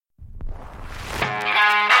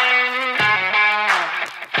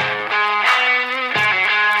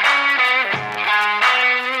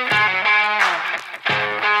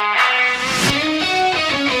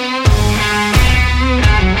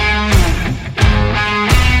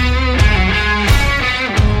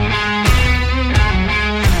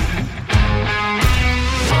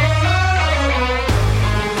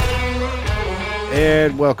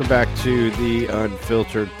welcome back to the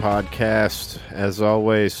Unfiltered Podcast. As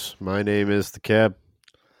always, my name is the Keb.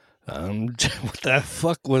 What the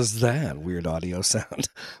fuck was that weird audio sound?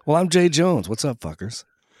 Well, I'm Jay Jones. What's up, fuckers?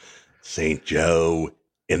 St. Joe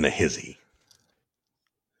in the hizzy.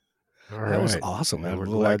 All That was right. awesome. I And had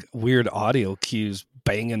we're like weird audio cues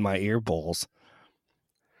banging my ear bowls.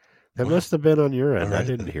 That must have been on your end. All right. I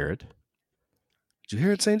didn't hear it. Did you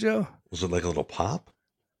hear it, St. Joe? Was it like a little pop?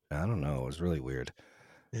 I don't know. It was really weird.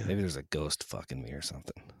 Yeah. Maybe there's a ghost fucking me or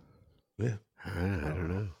something. Yeah. I don't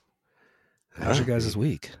know. How's your guys'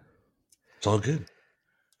 week? It's all good.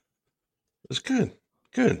 It's good.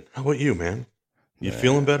 Good. How about you, man? You Yeah.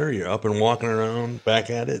 feeling better? You're up and walking around, back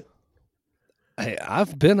at it?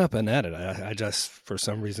 I've been up and at it. I just, for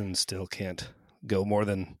some reason, still can't go more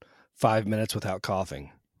than 5 minutes without coughing.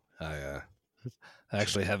 I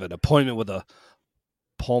actually have an appointment with a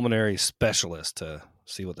pulmonary specialist to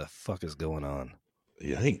see what the fuck is going on.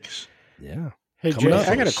 Yikes. Yeah. Hey, Coming Jay, up.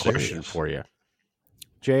 I got a Serious. question for you.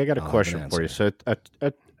 Jay, I got a Oh, question good for you. answer.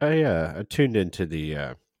 So I tuned into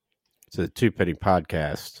the Two Penny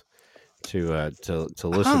Podcast to listen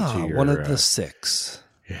to your one of the six.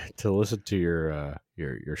 to listen to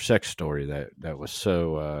your sex story that was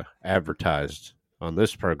so advertised on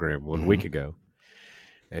this program one week ago,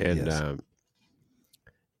 and Yes.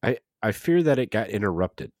 I fear that it got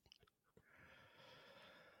interrupted.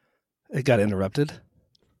 It got interrupted.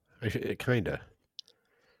 It kinda.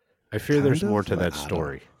 I fear there's Kind more of? to that I don't-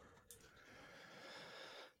 story.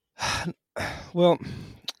 Well,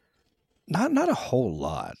 not a whole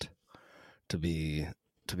lot. To be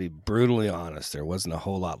brutally honest, there wasn't a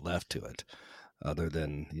whole lot left to it, other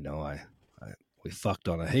than we fucked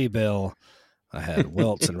on a hay bale. I had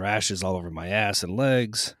welts and rashes all over my ass and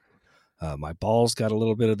legs. My balls got a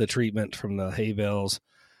little bit of the treatment from the hay bales.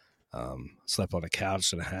 Slept on a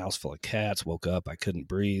couch in a house full of cats. Woke up, I couldn't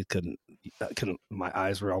breathe. Couldn't. My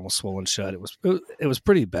eyes were almost swollen shut. It was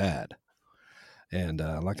pretty bad. And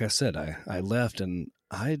like I said, I left, and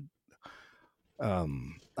I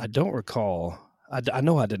don't recall. I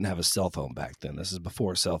know I didn't have a cell phone back then. This is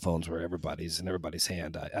before cell phones were in everybody's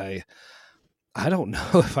hand. I don't know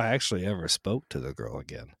if I actually ever spoke to the girl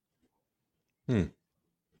again.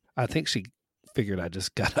 I think she figured I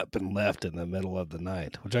just got up and left in the middle of the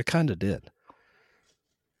night, which I kind of did.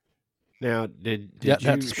 Now, did Yeah, you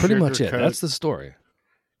that's pretty much it. sugarcoat- That's the story.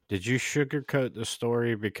 Did you sugarcoat the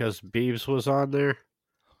story because Beebs was on there?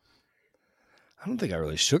 I don't think I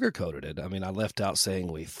really sugarcoated it. I mean, I left out saying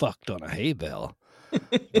we fucked on a hay bale,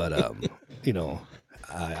 but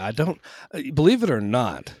I don't believe it or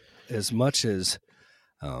not. As much as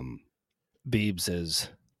Beebs'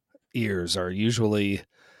 ears are usually,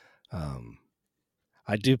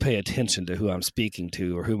 I do pay attention to who I'm speaking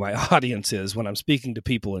to or who my audience is when I'm speaking to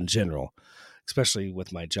people in general, especially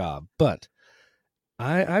with my job. But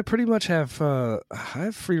I pretty much have I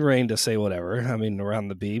have free reign to say whatever. I mean, around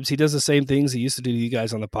the Beebs, he does the same things he used to do to you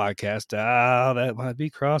guys on the podcast. That might be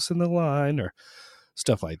crossing the line or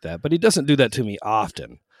stuff like that. But he doesn't do that to me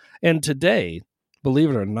often. And today, believe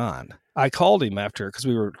it or not, I called him after because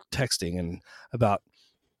we were texting and about,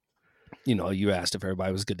 you asked if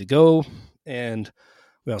everybody was good to go, and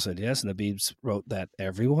we all said yes. And the Beebs wrote that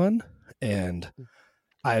everyone, and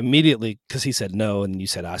I immediately, because he said no, and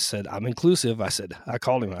I said, I'm inclusive. I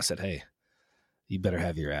called him and I said, hey, you better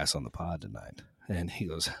have your ass on the pod tonight. And he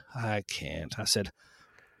goes, I can't. I said,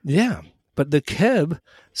 yeah, but the Keb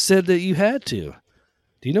said that you had to.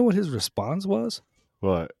 Do you know what his response was?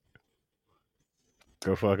 What?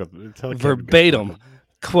 Go fuck up. Tell Kevin to go Verbatim. fuck up.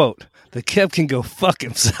 Quote, the Kev can go fuck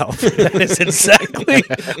himself. That is exactly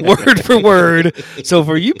word for word. So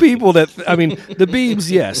for you people that, the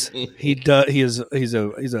Beebs, yes, he does. He's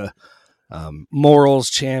a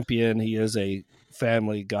morals champion. He is a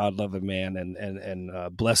family, God-loving man,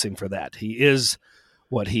 and bless him for that. He is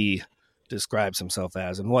what he describes himself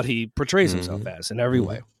as and what he portrays himself as in every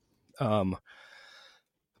way.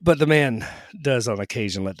 But the man does on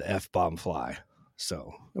occasion let the F-bomb fly.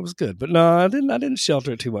 So it was good, but no, I didn't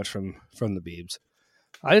shelter it too much from the Beebs.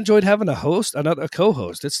 I enjoyed having a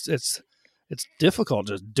co-host. It's difficult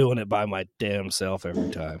just doing it by my damn self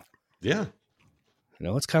every time. Yeah.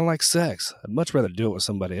 It's kind of like sex. I'd much rather do it with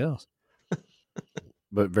somebody else.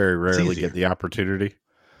 But very rarely easier. get the opportunity.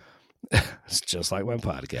 It's just like my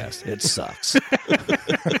podcast. It sucks.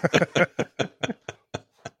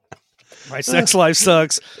 My sex life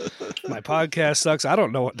sucks. My podcast sucks. I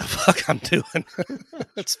don't know what the fuck I'm doing.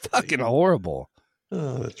 It's fucking horrible.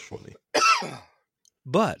 Oh, that's funny.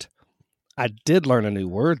 But I did learn a new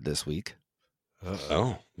word this week.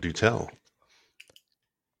 Oh, do tell.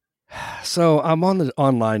 So I'm on the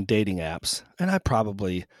online dating apps, and I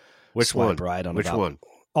probably Which swipe one? right on Which about one?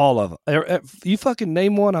 all of them. You fucking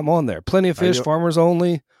name one, I'm on there. Plenty of Are Fish, you- Farmers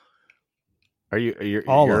Only, You're of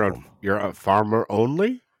on them. you're a farmer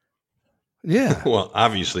only? Yeah, Well,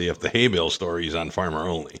 obviously, if the hay bale story is on Farmer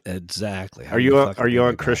Only. exactly. How Are do you fucking are you figure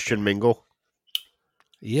on that? Christian Mingle?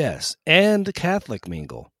 Yes, and Catholic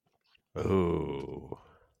Mingle. Oh,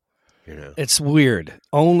 you know. It's weird.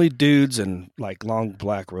 Only dudes in like long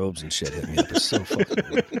black robes and shit hit me up. It's so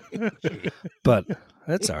fucking weird. But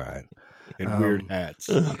that's all right. And weird hats.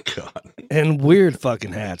 Oh, God. And weird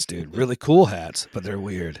fucking hats, dude. Really cool hats, but they're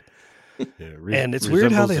weird. Yeah, And it's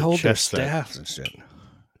weird how resembles they a hold their chess set. staffs and shit.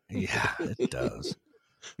 Yeah, it does.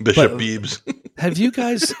 Bishop But- Beebs. Have you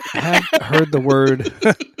guys heard the word?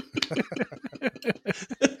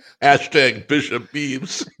 Hashtag Bishop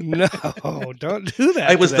Beebs. No, don't do that.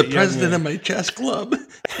 I was to the that young president man. of my chess club.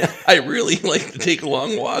 I really like to take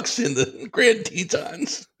long walks in the Grand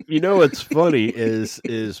Tetons. You know what's funny is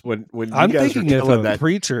when you I'm guys thinking are if telling a that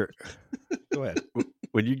preacher. Go ahead.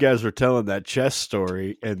 when you guys were telling that chess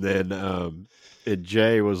story, and then and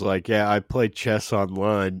Jay was like, "Yeah, I play chess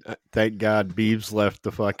online. Thank God Beebs left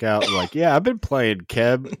the fuck out." I'm like, yeah, I've been playing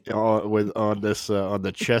Keb on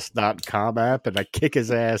the chess.com app, and I kick his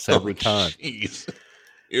ass every time. Jeez.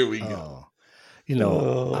 Here we go. Oh, you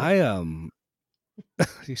know,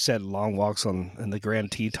 you said long walks in the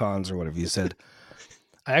Grand Tetons or whatever you said.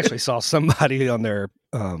 I actually saw somebody on their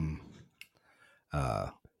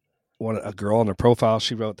a girl on her profile.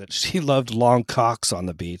 She wrote that she loved long cocks on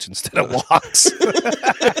the beach instead of walks.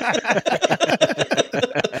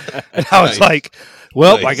 And I was Nice. like,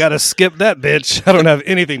 well, I Nice. got to skip that bitch. I don't have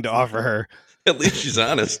anything to offer her. At least she's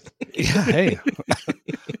honest. Yeah, hey,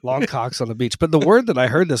 long cocks on the beach. But the word that I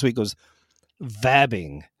heard this week was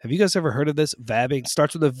vabbing. Have you guys ever heard of this? Vabbing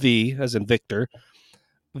starts with a V, as in Victor,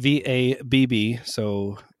 VABB.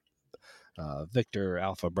 So Victor,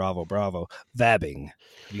 Alpha, Bravo, Bravo. Vabbing.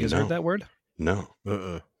 Have you guys No. heard that word? No.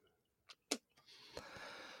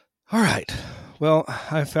 All right. Well,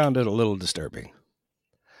 I found it a little disturbing.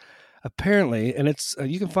 Apparently, and it's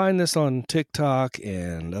you can find this on TikTok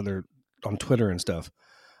and on Twitter and stuff.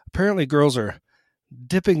 Apparently, girls are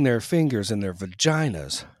dipping their fingers in their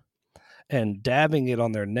vaginas and dabbing it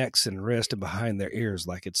on their necks and wrist and behind their ears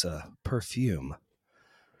like it's a perfume.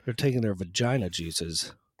 They're taking their vagina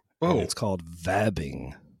juices. And Whoa. it's called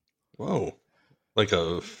vabbing. Whoa. Like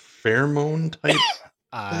a pheromone type?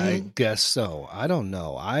 I guess so. I don't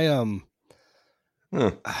know.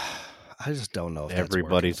 Huh. I just don't know if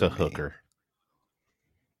Everybody's that's a working for me. hooker.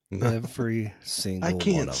 No. Every single I one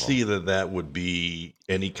can't of see them. that would be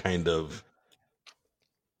any kind of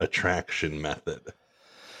attraction method.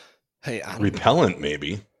 Hey, I don't know. Repellent,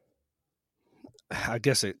 maybe. I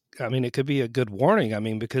guess it could be a good warning. I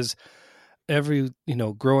mean, because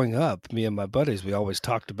growing up, me and my buddies, we always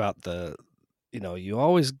talked about you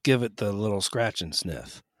always give it the little scratch and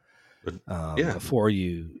sniff Yeah. before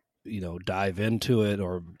you dive into it,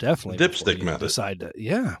 or definitely before Dipstick you method. decide to,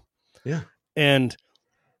 yeah. Yeah. And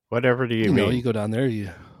Whatever do you you mean? you go down there,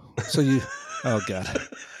 oh God.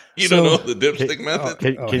 You So- don't know the dipstick method?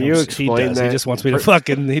 Can you explain he that? He just wants me to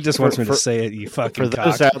for- say it, you fucking For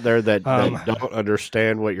those cock. out there that Um, don't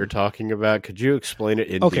understand what you're talking about, could you explain it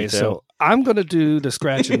in Okay, detail? so I'm going to do the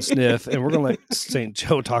scratch and sniff, and we're going to let St.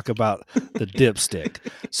 Joe talk about the dipstick.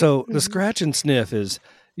 So the scratch and sniff is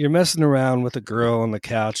you're messing around with a girl on the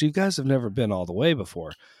couch. You guys have never been all the way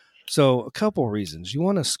before. So a couple reasons. You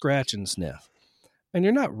want to scratch and sniff. And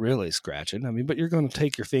you're not really scratching, but you're going to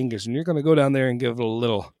take your fingers and you're going to go down there and get a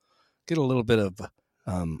little bit of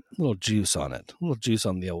little juice on it, a little juice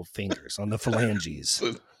on the old fingers, on the phalanges.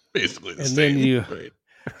 Basically the And same. then you- right.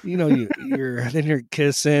 You're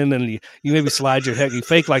kissing, and you maybe slide your head, you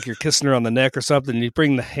fake like you're kissing her on the neck or something. You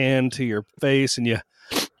bring the hand to your face and you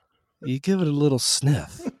give it a little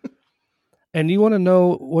sniff, and you want to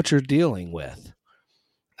know what you're dealing with.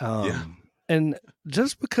 Yeah. And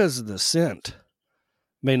just because the scent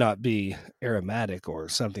may not be aromatic or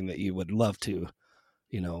something that you would love to,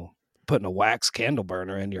 put in a wax candle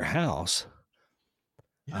burner in your house,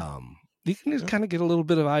 Yeah. you can just Yeah. kind of get a little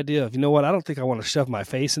bit of idea of, I don't think I want to shove my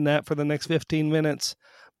face in that for the next 15 minutes,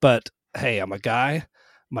 but hey, I'm a guy.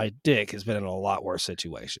 My dick has been in a lot worse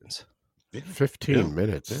situations. 15 Yeah.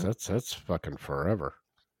 minutes. Yeah. That's fucking forever.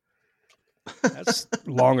 That's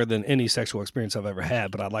longer than any sexual experience I've ever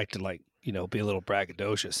had, but I'd like to be a little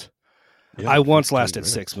braggadocious. Yeah, I once 15 lasted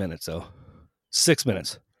minutes. 6 minutes though. 6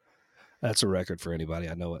 minutes. That's a record for anybody.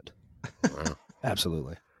 I know it. Wow.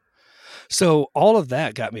 Absolutely. So all of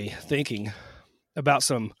that got me thinking about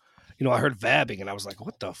some, I heard vabbing and I was like,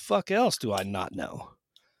 what the fuck else do I not know?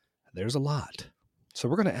 There's a lot. So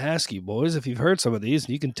we're going to ask you, boys, if you've heard some of these,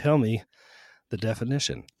 and you can tell me the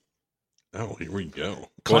definition. Oh, here we go.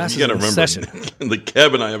 Class You got to is in remember, session. the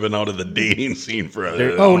Kev and I have been out of the dating scene for a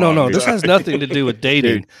Oh, no. long This has nothing to do with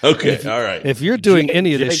dating. Okay, If- all right. If you're doing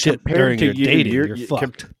any of this Jay, shit compared during to your you, dating, you're you-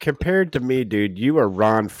 fucked. Compared to me, dude, you are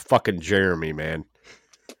Ron fucking Jeremy, man.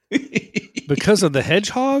 Because of the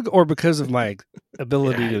hedgehog or because of my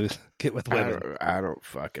ability to get with women? I don't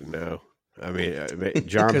fucking know. I mean,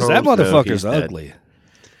 John Because Holmes, that no, motherfucker's he's dead. ugly.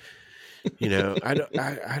 You know, I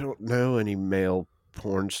don't know any male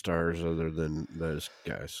porn stars other than those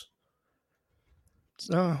guys.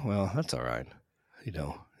 Oh, well, that's all right. You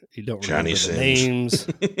don't Johnny remember the Sins. names.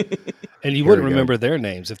 And you Here wouldn't we go. remember their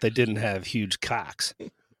names if they didn't have huge cocks.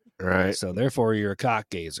 Right. So therefore, you're a cock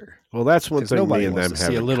gazer. Well, that's one Because thing nobody me and wants them to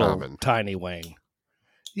have see a in little common. tiny wang.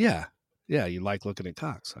 Yeah. Yeah, you like looking at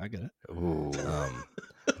cocks. I get it. Ooh.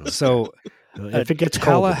 So If it gets cold,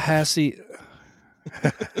 Tallahassee...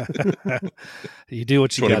 you do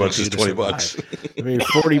what you got to $20 do is to $20. I mean,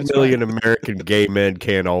 40 million American gay men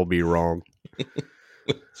can't all be wrong.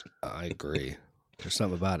 I agree. There's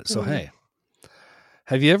something about it. So, hey,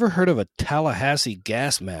 have you ever heard of a Tallahassee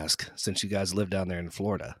gas mask since you guys live down there in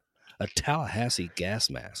Florida? A Tallahassee gas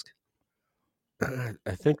mask.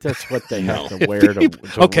 I think that's what they No. have to wear to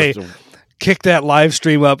Okay. Kick that live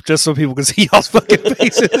stream up just so people can see y'all's fucking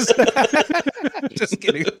faces. Just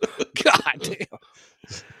kidding. God damn.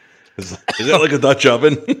 Is that like a Dutch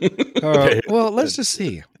oven? Well, let's just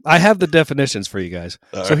see. I have the definitions for you guys.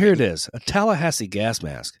 All So right. here it is. A Tallahassee gas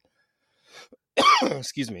mask,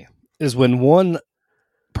 excuse me, is when one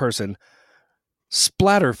person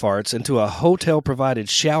splatter farts into a hotel-provided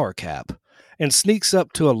shower cap and sneaks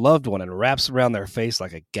up to a loved one and wraps around their face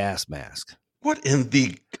like a gas mask. What in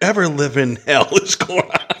the ever-living hell is going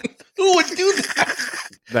on? Who would do that?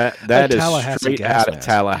 That A is Tallahassee straight gas out of mask.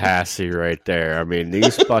 Tallahassee right there. I mean,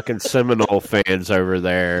 these fucking Seminole fans over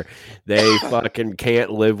there, they fucking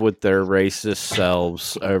can't live with their racist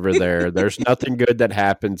selves over there. There's nothing good that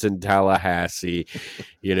happens in Tallahassee.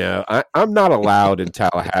 You know, I'm not allowed in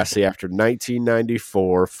Tallahassee after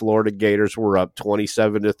 1994. Florida Gators were up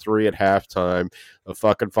 27-3 at halftime. The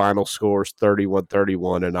fucking final score is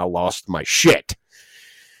 31-31, and I lost my shit.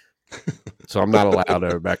 So I'm not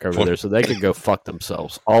allowed back over there. So they can go fuck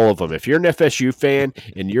themselves. All of them. If you're an FSU fan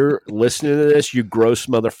and you're listening to this, you gross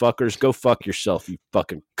motherfuckers, go fuck yourself, you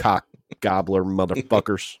fucking cock gobbler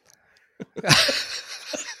motherfuckers.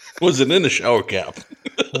 Was it in the shower cap?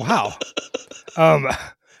 Wow.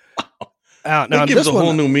 Now That gives this a one,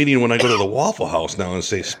 whole new meaning when I go to the Waffle House now and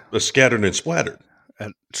say scattered and splattered.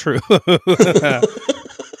 True.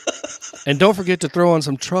 And don't forget to throw on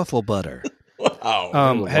some truffle butter.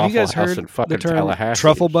 Wow. Have you guys Waffle House heard in the fucking term Tallahassee.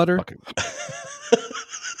 truffle butter? Fucking-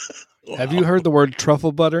 Have you heard the word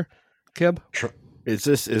truffle butter, Keb? Is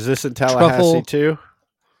this in Tallahassee Truffle- too?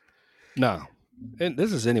 No. And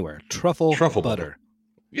this is anywhere. Truffle butter.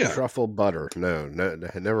 Yeah. Truffle butter. No,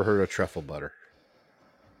 I never heard of truffle butter.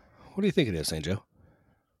 What do you think it is, St. Joe?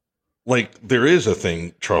 Like there is a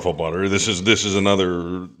thing, truffle butter. This is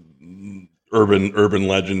another urban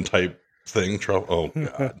legend type thing. Oh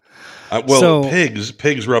God. So-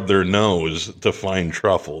 pigs rub their nose to find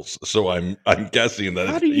truffles. So I'm guessing that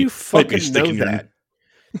How do you might be fucking know sticking your- that?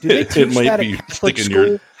 Do they It teach might that be at Catholic sticking school?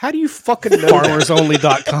 your- How do you fucking know that?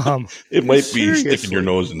 Farmersonly.com. It might be Seriously. sticking your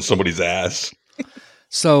nose in somebody's ass.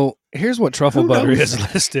 So here's what truffle Who butter knows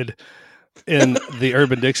is listed in the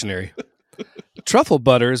Urban Dictionary. Truffle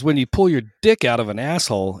butter is when you pull your dick out of an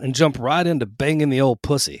asshole and jump right into banging the old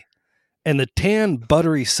pussy. And the tan,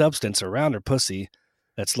 buttery substance around her pussy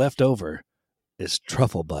that's left over is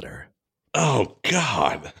truffle butter. Oh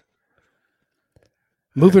God.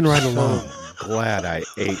 Moving right along. Glad I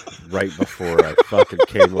ate right before I fucking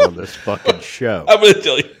came on this fucking show. I'm gonna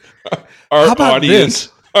tell you, How our about audience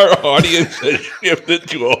has shifted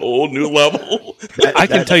to a whole new level. I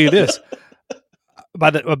can tell you this.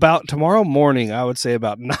 About tomorrow morning, I would say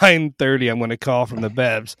about 9:30, I'm going to call from the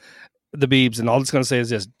Beebs, and all it's going to say is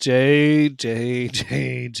this: J.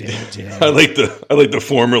 I like to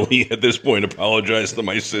formally at this point apologize to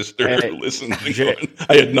my sister Hey, who listens. and Jay- going,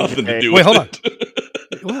 I had nothing to Hey, do wait, with hold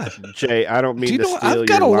it. What? Jay, I don't Do mean you to know steal I've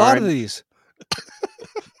got a your lot line. of these.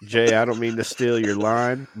 Jay, I don't mean to steal your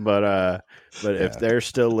line, but if they're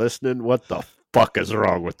still listening, what the fuck is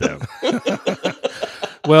wrong with them?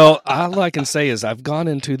 Well, all I can say is I've gone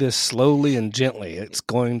into this slowly and gently. It's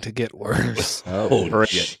going to get worse. Oh, bring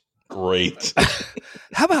it. great.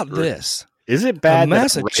 How about this? Is it A bad?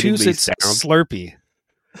 Massachusetts that sound? Slurpee.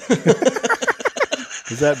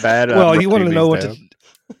 Is that bad? Well, you want to know what to?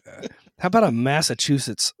 to. How about a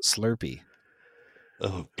Massachusetts Slurpee?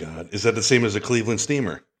 Oh God, is that the same as a Cleveland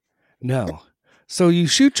steamer? No. So you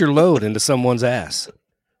shoot your load into someone's ass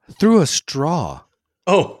through a straw,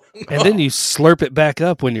 Oh, and then you slurp it back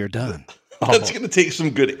up when you're done. that's going to take some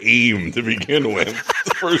good aim to begin with.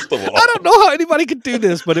 First of all, I don't know how anybody could do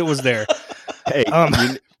this, but it was there. Hey,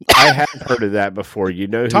 I have heard of that before. You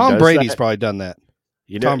know who Tom does Brady's that? probably done that.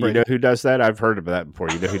 You know, Tom Brady. you know who does that? I've heard of that before.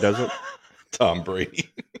 You know who does it? Tom Brady.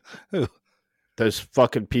 Those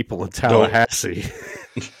fucking people in Tallahassee.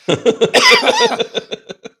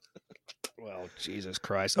 Well, Jesus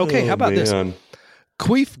Christ. Okay, how about this?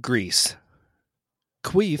 Queef grease.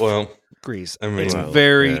 Queef Well, grease. I mean, It's Well,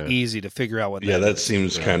 very yeah. easy to figure out what yeah, that that is.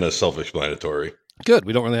 seems kind of self-explanatory. Good.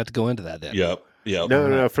 We don't really have to go into that then. Yep.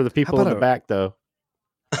 No. For the people in about the back, though.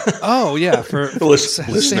 Oh, yeah. For say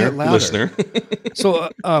Listener, it louder. listener. So,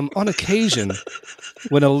 on occasion,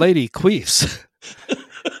 when a lady queefs,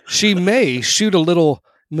 she may shoot a little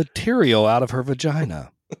material out of her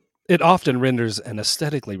vagina. It often renders an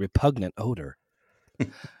aesthetically repugnant odor.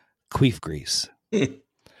 Queef grease.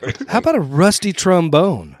 How about a rusty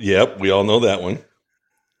trombone? Yep, we all know that one.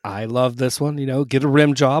 I love this one. You know, get a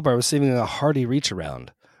rim job by receiving a hearty reach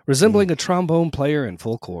around, resembling a trombone player in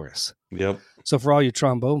full chorus. Yep. So for all you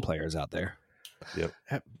trombone players out there,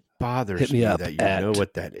 That bothers Hit me me up that you at- know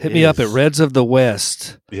what that is. hit me up at Reds of the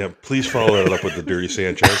West. Yeah, please follow that up with the Dirty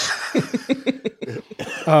Sanchez.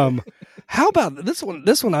 How about this one?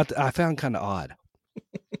 This one I found kind of odd.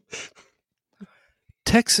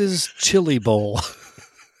 Texas Chili Bowl.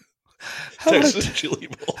 Texas Chili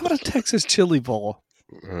Bowl. How about a Texas Chili Bowl?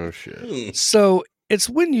 Oh, shit. So it's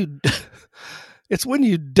when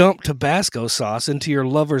you dump Tabasco sauce into your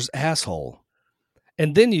lover's asshole,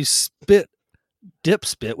 and then you dip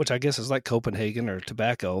spit, which I guess is like Copenhagen or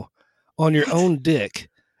tobacco, on your own dick,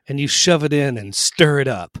 and you shove it in and stir it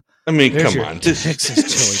up. I mean, There's come your on. Texas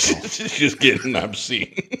chili bowl. This is just getting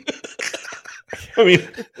obscene. I mean,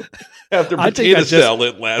 after I think potato I just-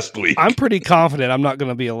 salad last week. I'm pretty confident I'm not going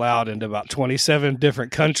to be allowed into about 27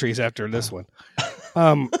 different countries after this one.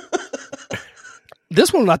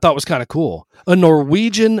 This one I thought was kind of cool. A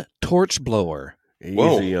Norwegian torch blower.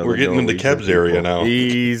 Whoa, Easy on we're the getting into Norwegian Keb's area people. now.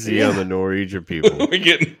 Easy on the Norwegian people. we're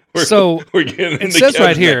getting It into says Keb's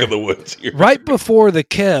right here, neck of the woods here. Right before the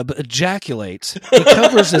Keb ejaculates, he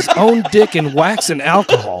covers his own dick in wax and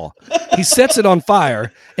alcohol. He sets it on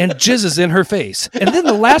fire and jizzes in her face. And then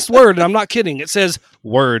the last word, and I'm not kidding, it says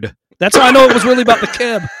word. That's how I know it was really about the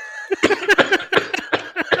Keb.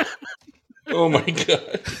 Oh my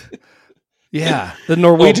god! Yeah, the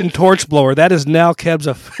Norwegian torch blower. That is now Keb's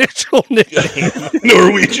official nickname.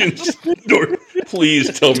 Norwegians,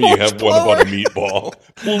 please tell me you have Torch one about a meatball.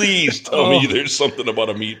 Please tell me Oh. there's something about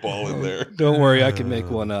a meatball in there. Don't worry, I can make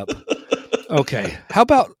one up. Okay, how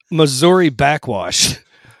about Missouri backwash?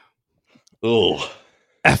 Oh,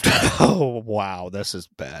 Oh wow, this is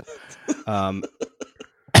bad.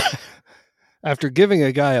 After giving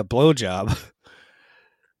a guy a blowjob,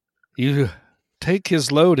 you take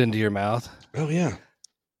his load into your mouth, oh yeah,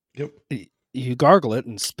 yep, you gargle it,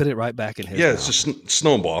 and spit it right back in his yeah. mouth. It's just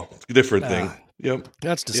snowball, different thing. Ah. Yep,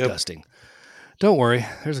 That's disgusting. Don't worry,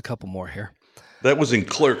 there's a couple more here. that was in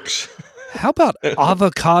Clerks. How about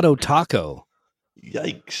avocado taco?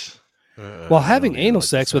 Yikes! While having anal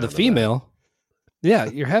sex with a female, yeah,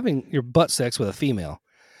 you're having your butt sex with a female.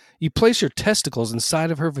 You place your testicles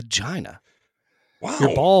inside of her vagina. Wow,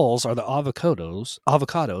 Your balls are the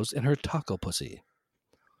avocados in her taco pussy.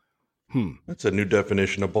 that's a new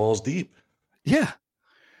definition of balls deep. Yeah.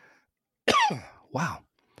 Wow.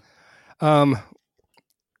 Oh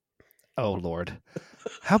Lord.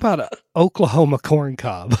 How about a Oklahoma corn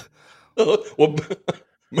cob? Well,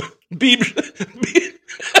 Beebs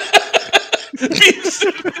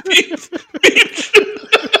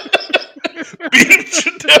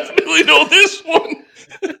should definitely know this one.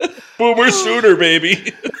 Boomer Sooner,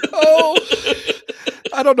 baby. Oh,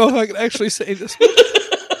 I don't know if I can actually say this one.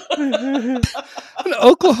 An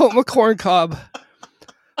Oklahoma corn cob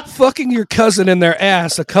fucking your cousin in their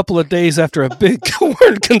ass a couple of days after a big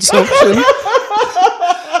corn consumption.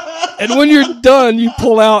 And when you're done, you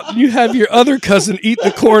pull out and you have your other cousin eat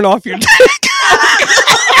the corn off your dick.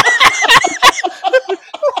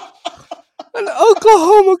 An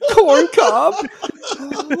Oklahoma corn cob.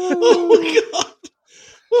 Oh my god.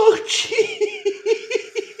 Oh gee.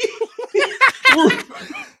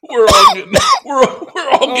 We're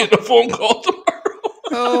all getting a phone call tomorrow.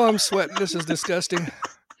 Oh, I'm sweating. This is disgusting.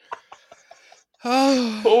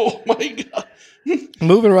 Oh, Oh my god.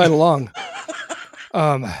 moving right along.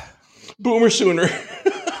 Boomer Sooner.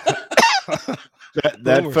 That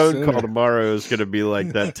that Homer phone Center. call tomorrow is going to be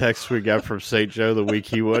like that text we got from St. Joe the week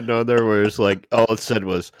he wasn't on there, where it's like all it said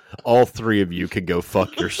was, "All three of you can go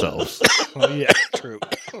fuck yourselves." Oh, yeah, true.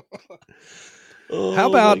 Oh, How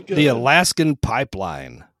my about the God. Alaskan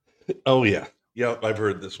pipeline? Oh yeah, yep. I've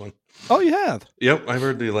heard this one. Oh, you have? Yep, I've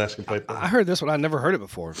heard the Alaskan I pipeline. heard this one. I never heard it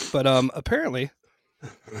before. But apparently,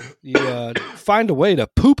 you find a way to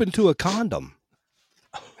poop into a condom,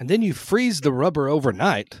 and then you freeze the rubber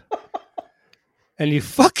overnight, and you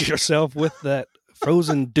fuck yourself with that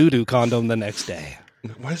frozen doo-doo condom the next day.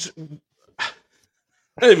 Why is it?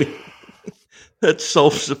 I mean, that's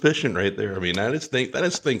self-sufficient right there. I mean, that is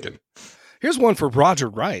thinking. Here's one for Roger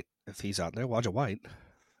Wright, if he's out there. Roger White.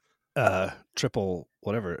 Triple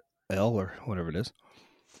whatever L or whatever it is.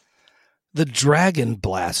 The Dragon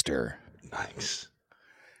Blaster. Nice.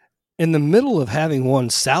 In the middle of having one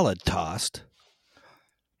salad tossed,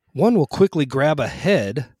 one will quickly grab a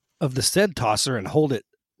head of the said tosser and hold it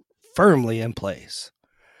firmly in place.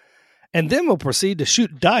 And then will proceed to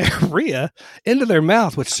shoot diarrhea into their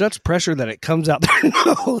mouth with such pressure that it comes out their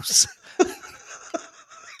nose.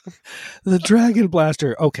 The Dragon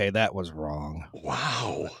Blaster. Okay, that was wrong.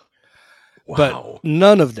 Wow. But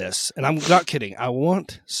none of this, and I'm not kidding, I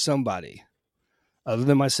want somebody other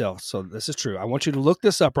than myself, so this is true. I want you to look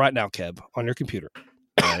this up right now, Kev, on your computer.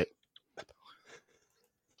 All right.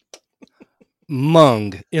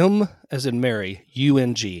 Mung, M as in Mary,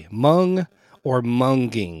 U-N-G, mung or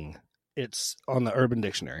munging. It's on the Urban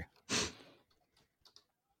Dictionary.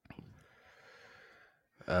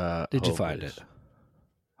 Did you find it?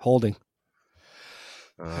 Holding.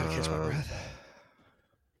 Gotta catch my breath.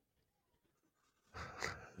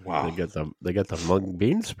 Wow. They got the mung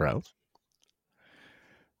bean sprouts.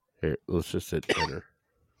 Here, let's just hit enter.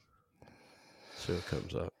 See what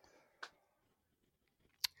comes up.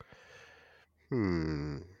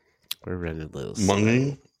 We're running a little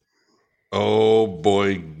Mung. Oh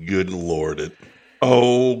boy, good Lord!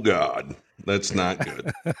 Oh God, that's not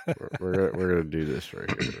good. We're gonna do this right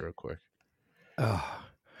here, real quick. Oh.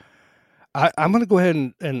 I'm going to go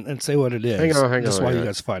ahead and say what it is. Hang on. Just while you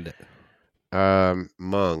guys find it.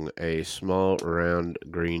 Mung, a small, round,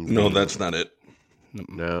 green bean. No, that's not it.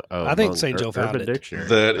 No. Oh, I think mung, St. Joe found Urban it. Dictionary.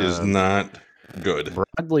 That is not good.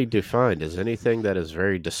 Broadly defined as anything that is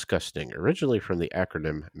very disgusting, originally from the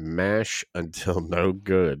acronym MASH until no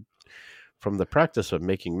good, from the practice of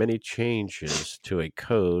making many changes to a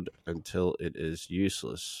code until it is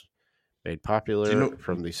useless, made popular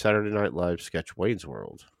from the Saturday Night Live sketch Wayne's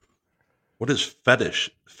World. What is fetish?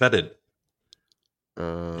 Fetid.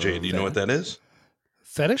 Jay, do you know what that is?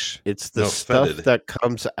 Fetish? It's the No, stuff fetid. that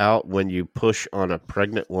comes out when you push on a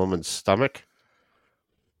pregnant woman's stomach.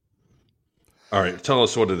 All right, tell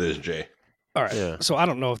us what it is, Jay. All right. Yeah. So I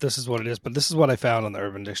don't know if this is what it is, but this is what I found on the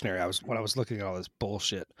Urban Dictionary. When I was looking at all this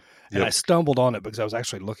bullshit, and Yep. I stumbled on it because I was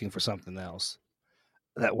actually looking for something else.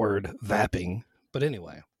 That word vapping. But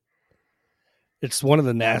anyway, it's one of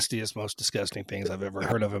the nastiest, most disgusting things I've ever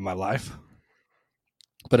heard of in my life.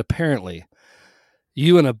 But apparently,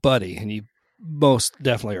 you and a buddy, and you most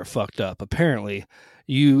definitely are fucked up. Apparently,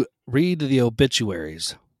 you read the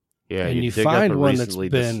obituaries. Yeah, And you dig up find a one that's recently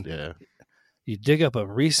been- You dig up a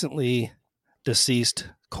recently deceased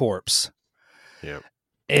corpse. Yeah.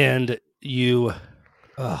 And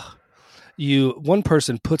one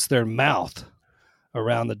person puts their mouth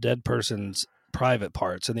around the dead person's private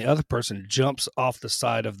parts, and the other person jumps off the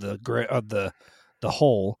side of the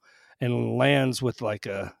hole and lands with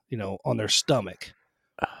on their stomach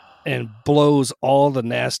and blows all the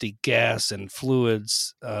nasty gas and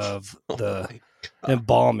fluids of the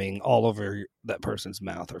embalming all over that person's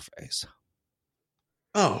mouth or face.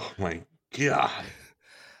 Oh my God.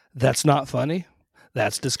 That's not funny.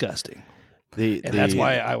 That's disgusting. That's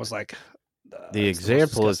why I was like, the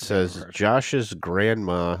example, it says Josh's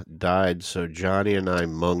grandma died, so Johnny and I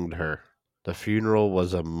munged her. The funeral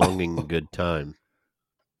was a munging good time.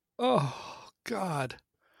 oh God,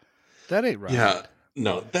 that ain't right. Yeah,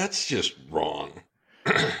 no, that's just wrong.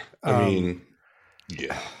 I mean,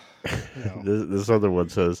 yeah. No. This other one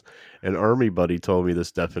says, an army buddy told me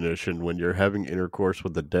this definition: when you're having intercourse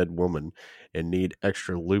with a dead woman and need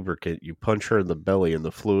extra lubricant, you punch her in the belly and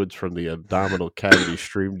the fluids from the abdominal cavity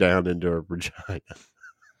stream down into her vagina.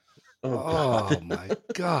 Oh my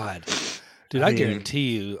God, dude! I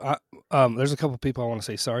guarantee you, there's a couple people I want to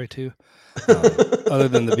say sorry to, other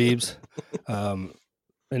than the Beebs.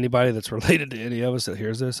 Anybody that's related to any of us that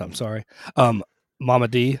hears this, I'm sorry. Mama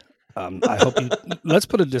D, I hope you. Let's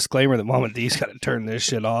put a disclaimer that Mama D's got to turn this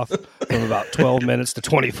shit off from about 12 minutes to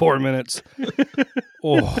 24 minutes.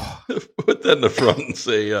 Oh, Put that in the front and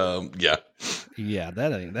say, yeah. yeah,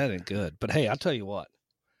 that ain't good. But hey, I'll tell you what.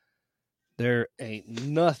 there ain't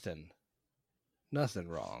nothing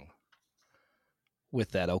wrong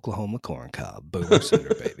with that Oklahoma corn cob. Boomer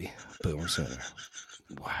Sooner, baby. Boomer Sooner.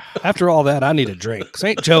 Wow. After all that, I need a drink.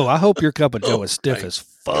 St. Joe, I hope your cup of Joe is stiff as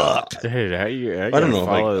fuck. Dude, I don't know.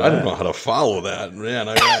 I don't know how to follow that, man.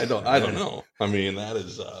 I don't know. I mean, that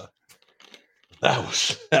is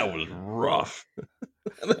that was rough.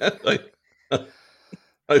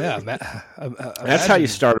 That's how you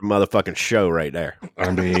start a motherfucking show right there.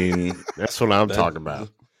 I mean, that's what I'm talking about.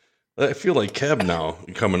 I feel like Keb now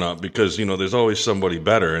coming up because, there's always somebody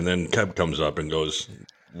better. And then Keb comes up and goes,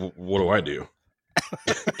 what do I do?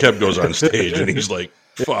 Keb goes on stage and he's like,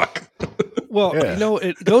 fuck. Well,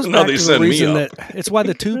 it goes back to the reason that it's why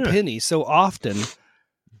the two pennies so often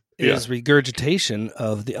is regurgitation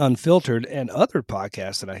of the Unfiltered and other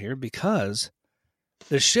podcasts that I hear, because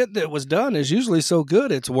the shit that was done is usually so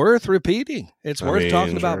good, it's worth repeating. It's worth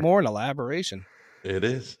talking about more in elaboration. It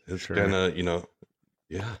is. It's kind of,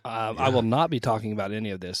 I will not be talking about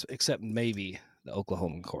any of this except maybe the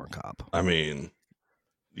Oklahoma corn cob. I mean,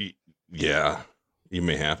 yeah, you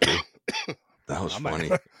may have to. That was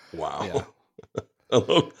funny. Wow. Yeah.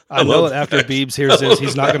 I know after Beebs hears this,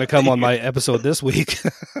 he's not going to come on my episode this week.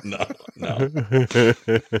 No.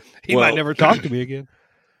 He might never talk to me again.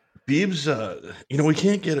 Beebs,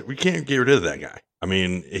 we can't get rid of that guy. I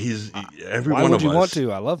mean, he's every Why one would of you us. Want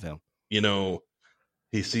to? I love him.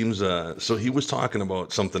 He seems. So he was talking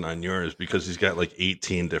about something on yours because he's got like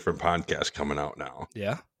 18 different podcasts coming out now.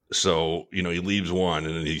 Yeah. So he leaves one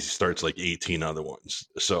and then he starts like 18 other ones.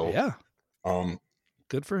 So yeah.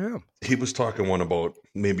 Good for him. He was talking one about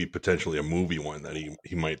maybe potentially a movie one that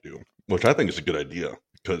he might do, which I think is a good idea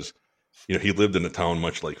because, he lived in a town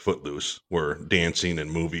much like Footloose where dancing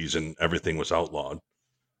and movies and everything was outlawed.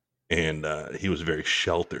 And he was very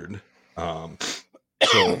sheltered.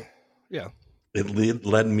 So yeah, it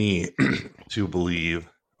led me to believe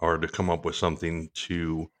or to come up with something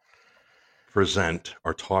to present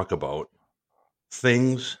or talk about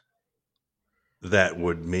things that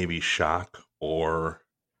would maybe shock or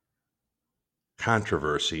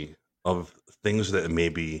controversy of things that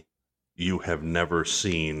maybe you have never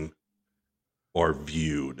seen or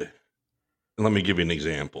viewed. And let me give you an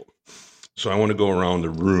example. So I want to go around the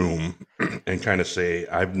room and kind of say,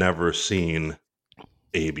 I've never seen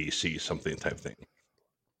ABC, something type thing.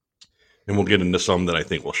 And we'll get into some that I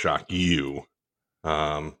think will shock you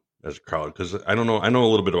as a crowd. Because I don't know. I know a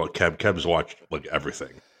little bit about Keb. Keb's watched like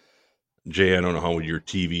everything. Jay, I don't know how your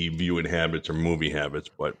TV viewing habits or movie habits,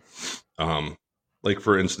 but like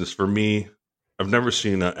for instance, for me, I've never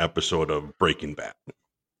seen an episode of Breaking Bad.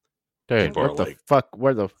 Dude, what the fuck?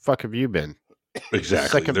 Where the fuck have you been?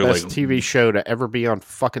 Exactly. Second best TV show to ever be on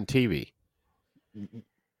fucking TV.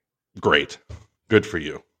 Great. Good for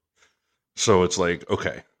you. So it's like,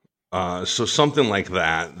 okay. So something like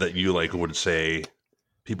that you like would say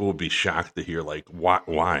people would be shocked to hear, like,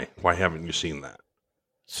 why haven't you seen that?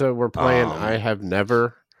 So we're playing I have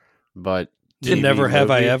never, but TV never movie?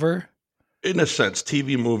 Have I ever? In a sense,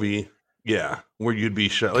 TV movie, yeah, where you'd be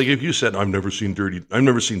shocked. Like if you said, I've never seen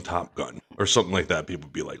Top Gun or something like that, people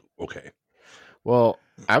would be like, okay. Well,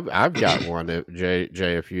 I've got one, Jay,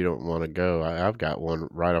 if you don't want to go, I've got one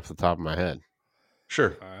right off the top of my head.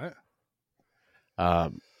 Sure. All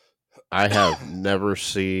right. I have never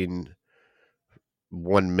seen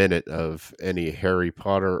 1 minute of any Harry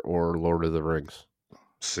Potter or Lord of the Rings.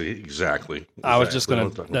 See, exactly. I was just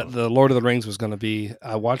going to, the Lord of the Rings was going to be,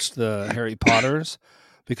 I watched the Harry Potters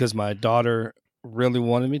because my daughter really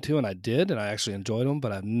wanted me to, and I did, and I actually enjoyed them,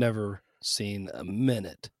 but I've never seen a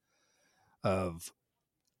minute of,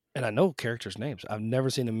 and I know characters' names. I've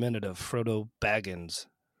never seen a minute of Frodo Baggins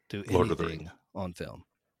do anything on film.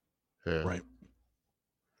 Yeah. Right.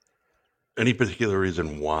 Any particular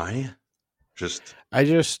reason why?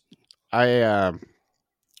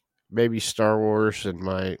 Maybe Star Wars and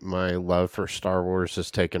my love for Star Wars has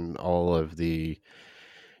taken all of the,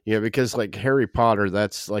 because like Harry Potter,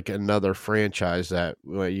 that's like another franchise that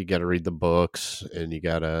you got to read the books and you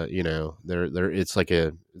got to, it's like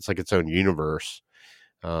its own universe.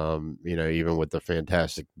 Even with the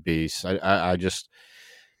Fantastic Beasts, I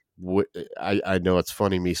know it's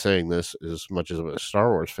funny me saying this as much as a Star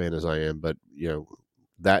Wars fan as I am, but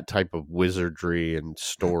that type of wizardry and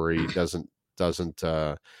story doesn't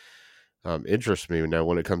interest me. Now,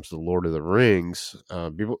 when it comes to Lord of the Rings,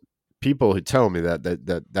 people who tell me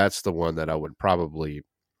that's the one that I would probably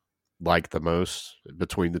like the most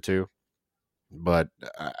between the two, but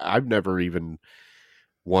I've never even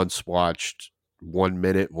once watched 1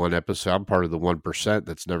 minute, one episode. I'm part of the 1%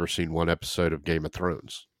 that's never seen one episode of Game of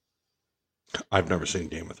Thrones. I've never seen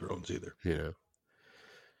Game of Thrones either.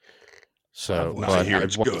 So, Well, I but hear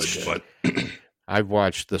it's good, but I've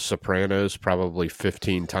watched The Sopranos probably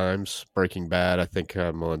 15 times. Breaking Bad, I think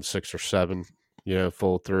I'm on 6 or 7.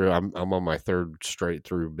 Full through. I'm on my third straight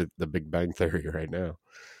through The Big Bang Theory right now.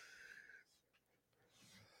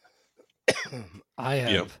 I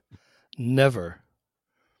have never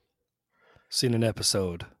seen an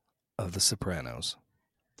episode of The Sopranos.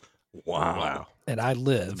 wow. And I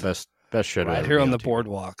live Best show to right ever here be on the TV.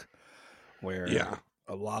 boardwalk, where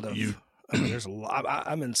a lot of there's a lot.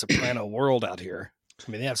 I'm in Soprano world out here.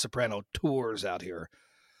 I mean, they have Soprano tours out here.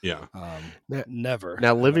 Yeah. Never. Now,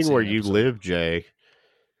 have I living seen where an you episode. live, Jay,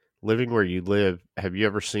 have you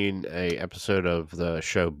ever seen a episode of the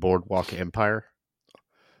show Boardwalk Empire?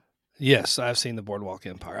 Yes, I've seen the Boardwalk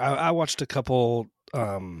Empire. I watched a couple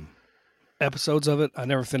episodes of it. I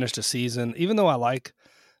never finished a season, even though I like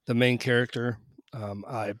the main character.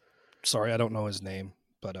 I don't know his name,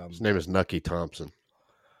 but His name is Nucky Thompson.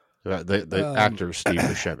 The actor is Steve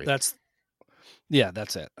Buscemi.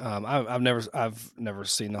 That's it. I've never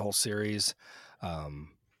seen the whole series.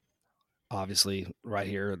 Obviously, right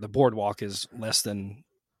here, the boardwalk is less than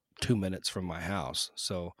 2 minutes from my house.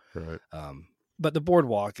 So, Right. But the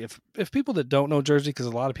boardwalk, if people that don't know Jersey, because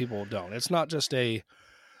a lot of people don't, it's not just a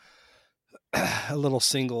little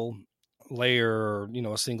single layer, or,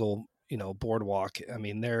 a single, boardwalk. I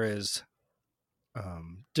mean, there is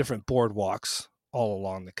different boardwalks all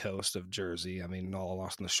along the coast of Jersey. I mean, all along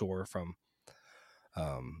the shore, from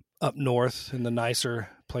up north in the nicer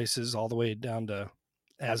places all the way down to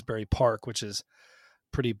Asbury Park, which is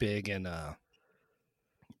pretty big in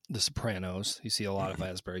the Sopranos. You see a lot of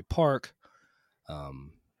Asbury Park.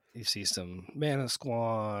 You see some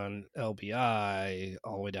Manasquan, LBI,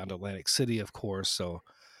 all the way down to Atlantic City, of course. So,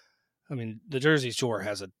 I mean, the Jersey Shore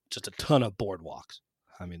has just a ton of boardwalks.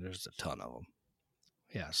 I mean, there's a ton of them.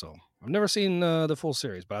 Yeah, so I've never seen the full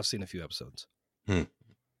series, but I've seen a few episodes.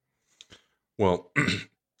 Well,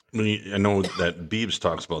 I know that Beebs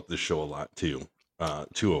talks about this show a lot too.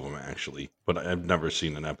 2 of them actually, but I've never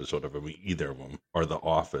seen an episode of them. Either of them are The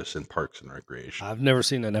Office and Parks and Recreation. I've never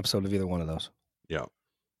seen an episode of either one of those. Yeah,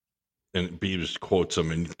 and Beebs quotes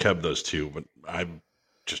them, and Kev does too. But I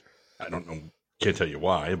don't know, can't tell you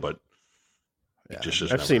why, but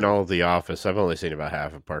I've seen all of The Office. I've only seen about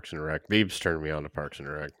half of Parks and Rec. Beebs turned me on to Parks and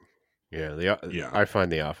Rec. Yeah, I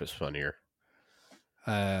find The Office funnier.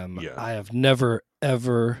 I have never,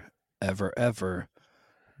 ever, ever, ever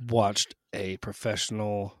watched a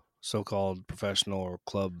so-called professional or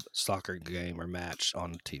club soccer game or match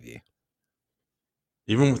on TV.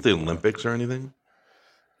 Even with the Olympics or anything?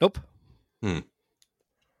 Nope. Yeah.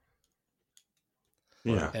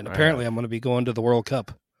 And apparently I'm going to be going to the World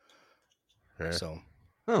Cup. Yeah. So.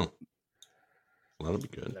 Oh. Well, that'll be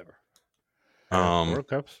good. Never. World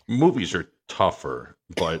Cups? Movies are tougher,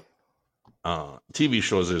 but TV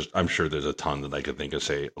shows, I'm sure there's a ton that I could think of,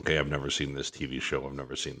 say, okay, I've never seen this TV show, I've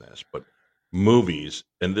never seen this. But movies,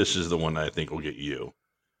 and this is the one I think will get you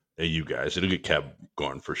guys, it'll get Kev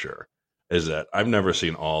going for sure, is that I've never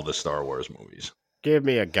seen all the Star Wars movies. Give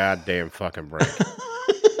me a goddamn fucking break.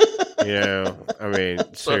 I mean,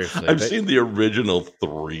 seriously. I've seen the original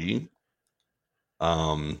 3.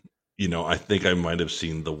 I think I might have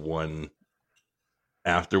seen the one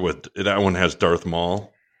after that one has Darth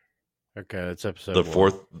Maul. Okay, that's episode the 1.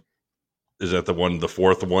 fourth. Is that the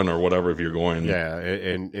 4th one or whatever? If you're going,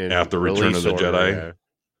 in after Return of the Jedi,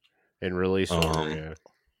 in release order, yeah.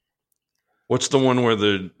 What's the one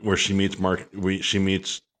where she meets she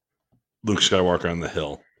meets Luke Skywalker on the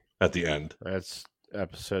hill at the end? That's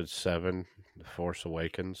episode 7, The Force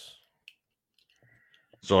Awakens.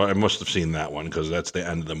 So I must have seen that one because that's the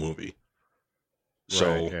end of the movie. So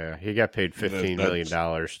right, yeah, he got paid $15 million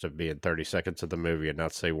to be in 30 seconds of the movie and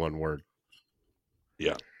not say one word.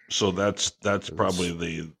 Yeah, so that's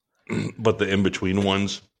probably but the in between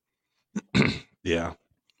ones, yeah,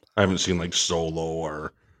 I haven't seen like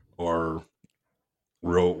Solo or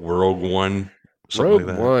Rogue One. Rogue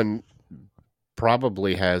like that. One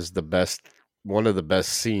probably has one of the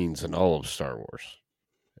best scenes in all of Star Wars,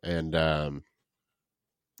 and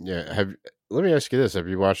let me ask you this: have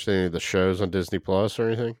you watched any of the shows on Disney Plus or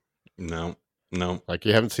anything? No. Like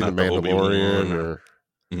you haven't seen Not The the Mandalorian Obi-Wan or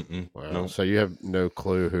wow. No. So you have no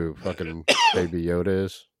clue who fucking Baby Yoda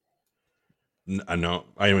is? I know.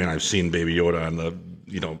 I mean, I've seen Baby Yoda on the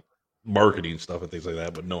marketing stuff and things like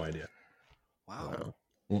that, but no idea. Wow.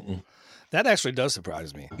 Mm-mm. That actually does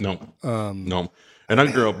surprise me. No. No. And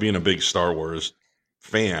I grew up being a big Star Wars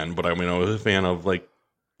fan, but I mean, I was a fan of like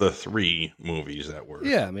the 3 movies that were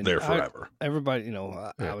there forever. Everybody,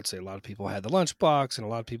 I would say a lot of people had the lunchbox, and a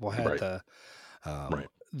lot of people had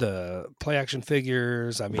the play action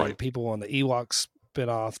figures. I mean, Right. people on the Ewok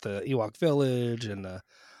spinoff, the Ewok Village, and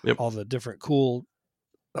Yep. all the different cool,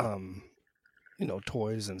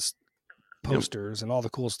 toys and posters and all the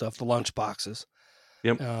cool stuff, the lunch boxes.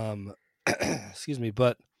 Yep. Excuse me,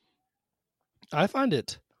 but I think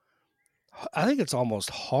it's almost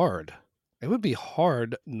hard. It would be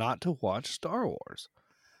hard not to watch Star Wars.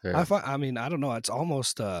 Yeah. I don't know. It's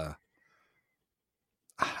almost, I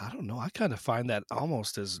don't know. I kind of find that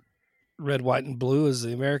almost as red, white, and blue as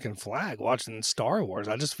the American flag watching Star Wars.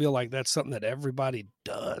 I just feel like that's something that everybody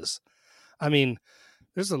does. I mean,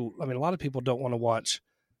 a lot of people don't want to watch,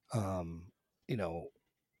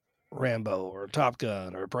 Rambo or Top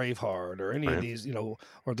Gun or Braveheart or any of these, or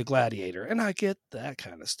The Gladiator. And I get that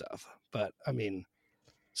kind of stuff. But I mean,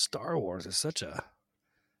 Star Wars is such a,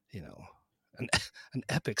 an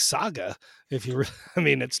epic saga.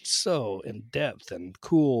 It's so in depth and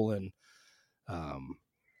cool. And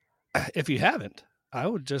if you haven't, I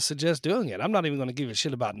would just suggest doing it. I'm not even going to give a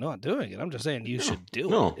shit about not doing it. I'm just saying you should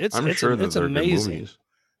do it. I'm sure that it's they're good amazing. movies.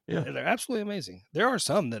 Yeah, they're absolutely amazing. There are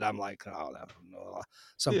some that I'm like,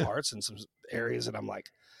 some parts and some areas that I'm like,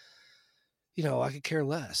 I could care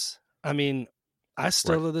less. I mean, I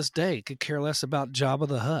still to this day could care less about Jabba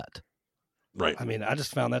the Hutt. Right. I mean, I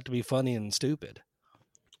just found that to be funny and stupid.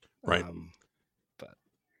 Right. But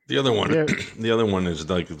the other one is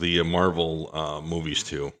like the Marvel movies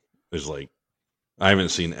too. Is like, I haven't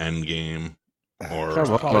seen Endgame or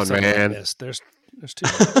Come on, man. There's too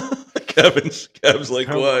much. Kev's like,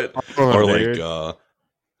 what?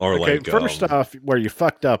 First off, where you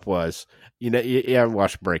fucked up was, you haven't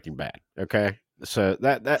watched Breaking Bad, okay? So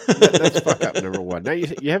that's fuck up number one. Now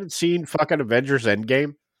you haven't seen fucking Avengers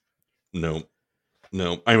Endgame? No.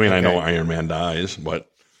 I mean, okay. I know Iron Man dies, but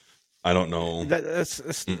I don't know.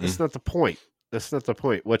 That's not the point. That's not the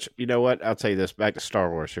point. Which, you know what? I'll tell you this. Back to Star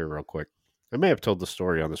Wars here real quick. I may have told the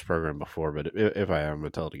story on this program before, but if I am, I'm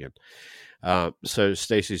going to tell it again. So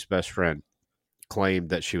Stacy's best friend claimed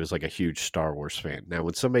that she was like a huge Star Wars fan. Now,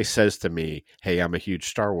 when somebody says to me, hey, I'm a huge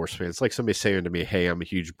Star Wars fan, it's like somebody saying to me, hey, I'm a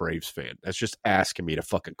huge Braves fan. That's just asking me to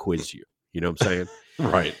fucking quiz you. You know what I'm saying?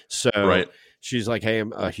 Right. So she's like, hey,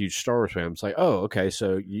 I'm a huge Star Wars fan. I'm like, oh, okay.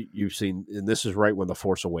 So you've seen, and this is right when The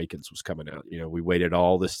Force Awakens was coming out. We waited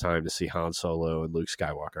all this time to see Han Solo and Luke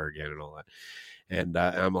Skywalker again and all that. And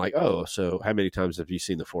I'm like, oh, so how many times have you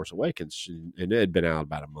seen The Force Awakens? And it had been out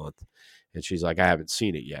about a month. And she's like, I haven't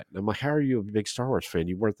seen it yet. And I'm like, how are you a big Star Wars fan?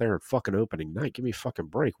 You weren't there at fucking opening night. Give me a fucking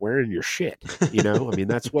break. Wearing your shit.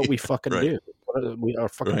 That's what we fucking do. What our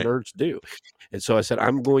fucking nerds do. And so I said,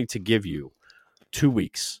 I'm going to give you 2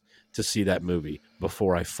 weeks to see that movie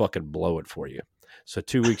before I fucking blow it for you. So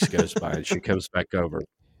 2 weeks goes by and she comes back over.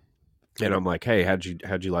 And I'm like, hey, how'd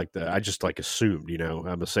you like that? I just like assumed,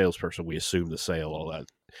 I'm a salesperson. We assume the sale, all that.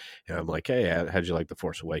 And I'm like, hey, how'd you like The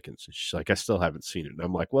Force Awakens? And she's like, I still haven't seen it. And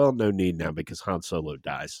I'm like, well, no need now because Han Solo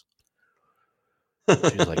dies.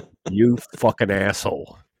 She's like, you fucking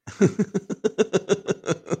asshole.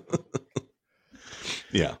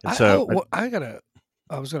 Yeah. So I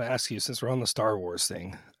was going to ask you, since we're on the Star Wars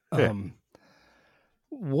thing,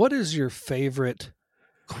 what is your favorite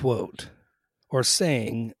quote or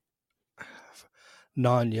saying,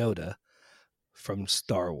 non-Yoda, from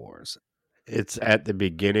Star Wars? It's at the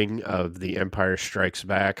beginning of The Empire Strikes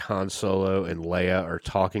Back. Han Solo and Leia are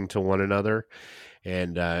talking to one another,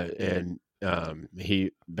 and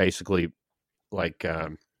he basically like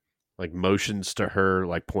motions to her,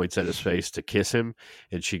 like points at his face to kiss him,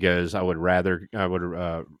 and she goes, I would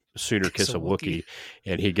sooner kiss a Wookiee.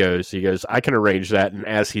 And he goes, I can arrange that. And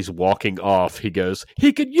as he's walking off, he goes,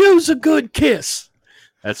 he could use a good kiss.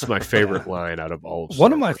 That's my favorite line out of all of Star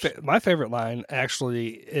Wars. My favorite line actually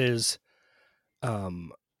is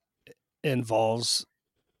involves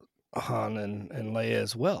Han and Leia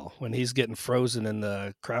as well, when he's getting frozen in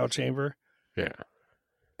the cryo chamber. Yeah.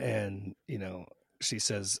 And, she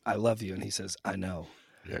says, I love you. And he says, I know.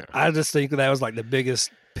 Yeah. I just think that was like the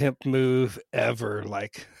biggest pimp move ever.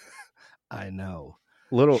 Like, I know.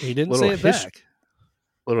 He didn't say it back.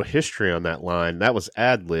 Little history on that line. That was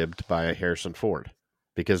ad-libbed by Harrison Ford,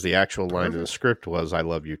 because the actual line in the script was, I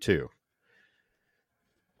love you too.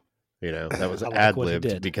 That was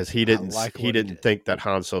ad-libbed because he didn't think that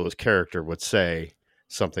Han Solo's character would say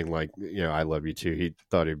something like, I love you too. He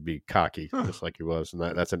thought he'd be cocky, just like he was. And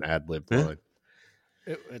that's an ad-libbed line.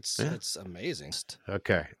 It's amazing.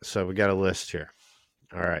 Okay. So we got a list here.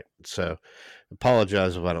 All right. So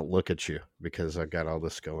apologize if I don't look at you because I got all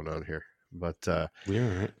this going on here. But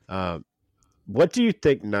we're all right. What do you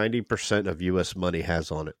think 90% of U.S. money has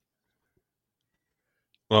on it?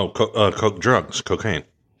 Oh, drugs, cocaine.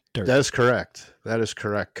 dirt. That's correct. That is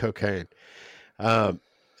correct. Cocaine.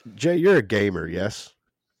 Jay, you're a gamer, yes?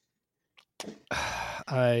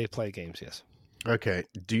 I play games, yes. Okay.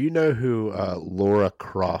 Do you know who Laura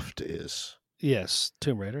Croft is? Yes,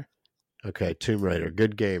 Tomb Raider. Okay, Tomb Raider.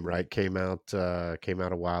 Good game, right? Came out a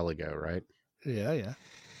while ago, right? Yeah.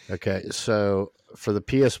 Okay, so for the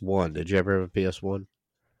PS1, did you ever have a PS1?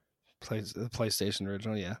 The PlayStation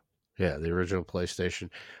original, yeah. Yeah, the original PlayStation.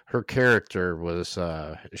 Her character was,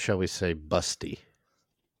 shall we say, busty.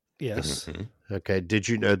 Yes. Okay. Did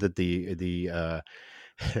you know that the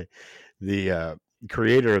the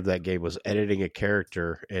creator of that game was editing a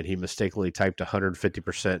character and he mistakenly typed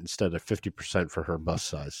 150% instead of 50% for her bust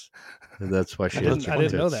size, and that's why she. I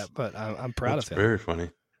didn't know that, but I'm proud of him. Very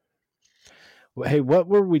funny. Well, hey, what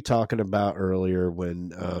were we talking about earlier when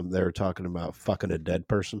they were talking about fucking a dead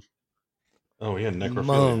person? Oh yeah,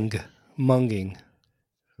 necrophilia. Munging.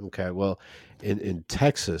 Okay, well, in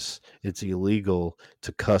Texas, it's illegal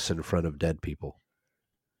to cuss in front of dead people.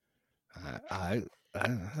 I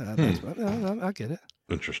get it.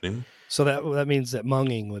 Interesting. So that means that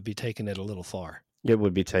munging would be taking it a little far. It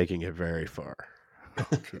would be taking it very far.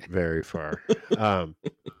 Very far.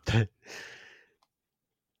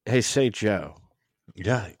 Hey, St. Joe.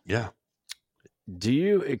 Yeah. Do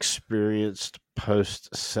you experience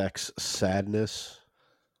post-sex sadness?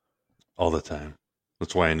 All the time.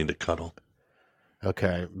 That's why I need to cuddle.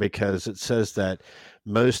 Okay, because it says that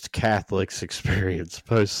most Catholics experience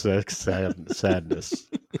post-sex sadness.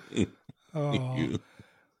 Oh.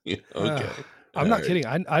 Okay. I'm not kidding.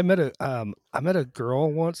 I met a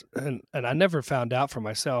girl once, and I never found out for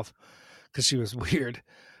myself because she was weird,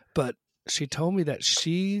 but she told me that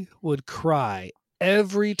she would cry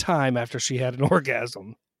every time after she had an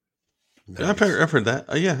orgasm. Nice. I've heard that.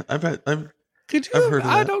 Yeah, I've heard of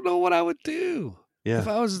I that. don't know what I would do. Yeah. If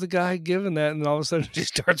I was the guy giving that, and all of a sudden she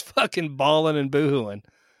starts fucking bawling and boohooing.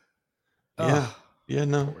 Yeah. Oh, Yeah.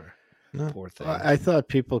 No. poor thing. I thought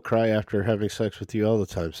people cry after having sex with you all the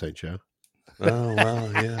time, St. Joe. Oh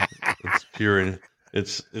well. Yeah. It's pure. And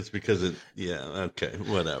it's because it. Yeah. Okay.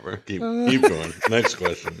 Whatever. Keep going. Next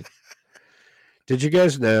question. Did you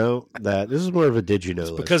guys know that this is more of a did you know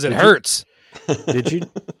list? Because it hurts. Did you?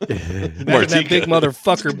 Imagine that big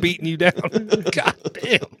motherfucker beating you down. God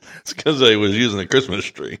damn. It's because I was using a Christmas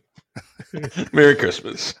tree. Merry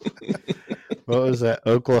Christmas. What was that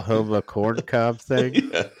Oklahoma corn cob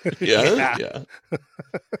thing? Yeah.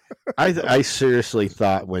 I seriously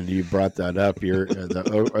thought when you brought that up,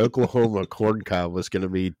 the Oklahoma corn cob was going to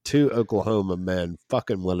be two Oklahoma men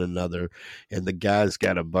fucking one another, and the guy's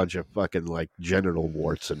got a bunch of fucking like genital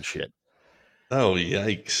warts and shit. Oh,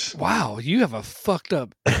 yikes. Wow, you have a fucked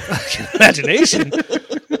up imagination.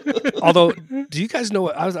 Although, do you guys know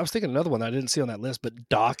what I was thinking another one I didn't see on that list, but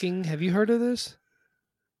docking, have you heard of this?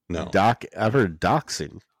 No. I've heard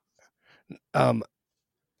doxing.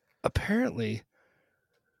 Apparently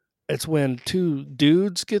it's when two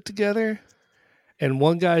dudes get together and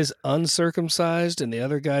one guy's uncircumcised and the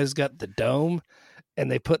other guy's got the dome, and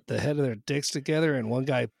they put the head of their dicks together and one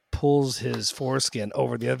guy pulls his foreskin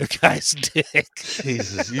over the other guy's dick.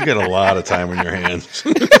 Jesus, you got a lot of time on your hands.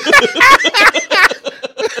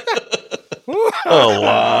 A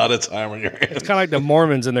lot of time on your hands. It's kind of like the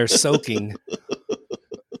Mormons and they're soaking.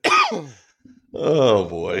 Oh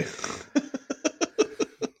boy.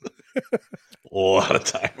 A lot of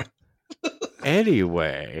time.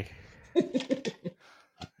 Anyway.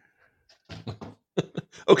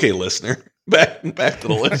 Okay, listener. Back to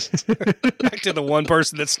the list. Back to the one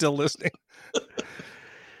person that's still listening.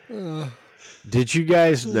 Did you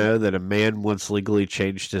guys know that a man once legally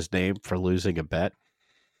changed his name for losing a bet?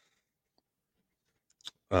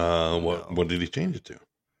 What did he change it to?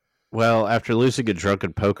 Well, after losing a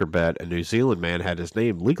drunken poker bet, a New Zealand man had his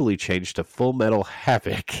name legally changed to Full Metal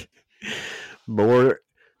Havoc. More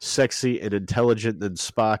sexy and intelligent than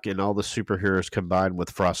Spock and all the superheroes combined with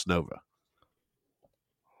Frost Nova.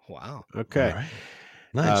 Wow. Okay. All right.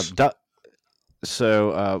 Nice.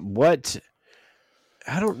 What...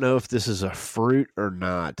 I don't know if this is a fruit or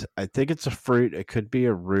not. I think it's a fruit. It could be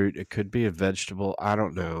a root. It could be a vegetable. I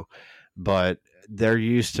don't know. But they're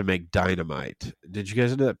used to make dynamite. Did you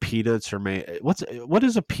guys know that peanuts are made? What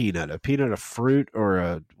is a peanut? A peanut a fruit or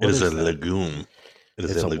a? It is a legume. It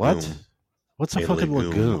is It's a a legume. what? What's a fucking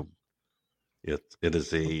legume? It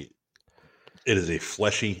is a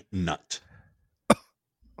fleshy nut.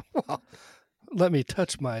 Well, let me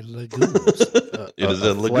touch my legumes. It is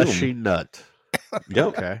a legume. fleshy nut. Yep.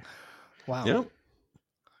 Okay. Wow. Yep.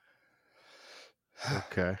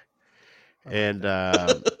 Okay. And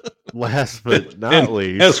last but not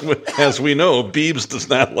least, As we know, Beebs does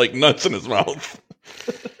not like nuts in his mouth.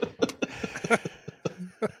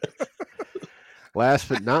 Last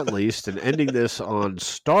but not least, and ending this on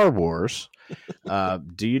Star Wars,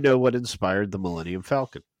 do you know what inspired the Millennium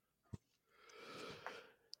Falcon?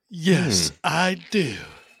 Yes, I do.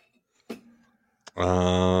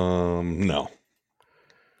 No.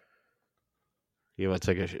 You want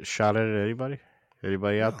to take a shot at it, anybody?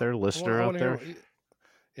 Anybody out there, listener out there?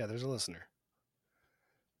 Yeah, there's a listener.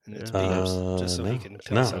 And it's Yeah. Beebs, just so he No. can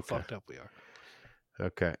tell us how Okay. fucked up we are.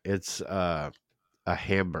 Okay, it's a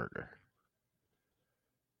hamburger.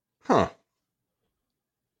 Huh.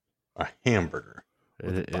 A hamburger.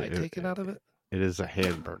 With a bite taken out of it? It is a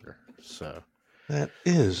hamburger. So That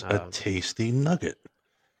is a tasty nugget.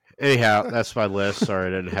 anyhow, that's my list. Sorry,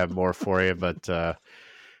 I didn't have more for you, but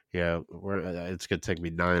yeah, it's gonna take me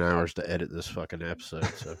 9 hours to edit this fucking episode.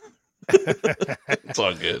 So It's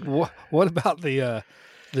all good. What about the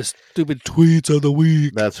stupid tweets of the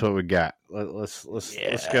week? that's what we got. Let's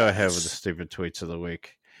go ahead with the stupid tweets of the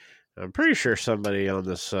week. I'm pretty sure somebody on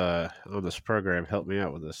this program helped me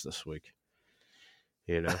out with this week.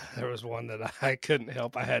 You know, There was one that I couldn't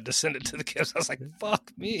help. I had to send it to the kids. I was like,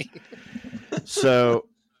 fuck me. so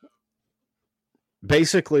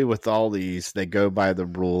basically with all these, they go by the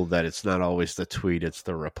rule that it's not always the tweet, it's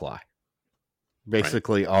the reply.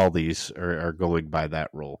 Basically, all these are going by that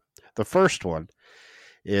rule. The first one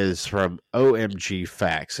is from OMG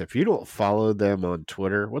Facts. If you don't follow them on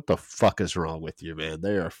Twitter, what the fuck is wrong with you, man?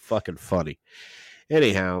 They are fucking funny.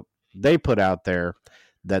 Anyhow, they put out there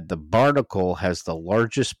that the barnacle has the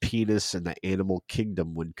largest penis in the animal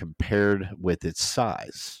kingdom when compared with its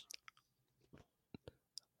size.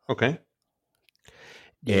 Okay.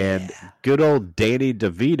 And good old Danny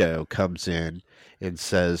DeVito comes in and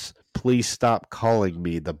says, "Please stop calling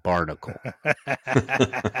me the barnacle."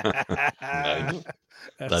 Nice.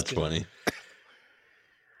 That's good. funny.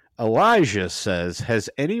 Elijah says, "Has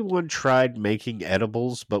anyone tried making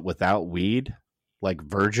edibles but without weed? Like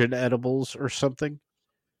virgin edibles or something?"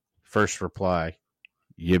 First reply,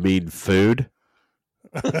 "You mean food?"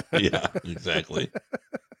 Yeah, exactly.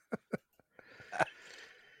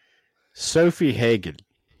 Sophie Hagen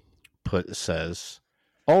says,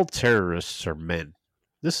 "All terrorists are men.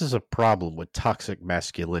 This is a problem with toxic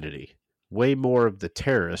masculinity. Way more of the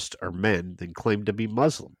terrorists are men than claim to be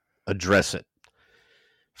Muslim. Address it."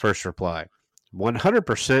 First reply,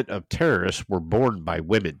 100% of terrorists were born by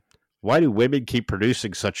women. Why do women keep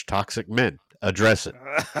producing such toxic men? Address it.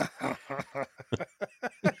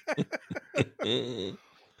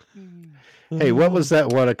 Hey, what was that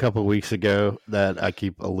one a couple weeks ago that I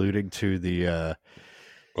keep alluding to? The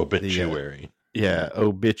Obituary.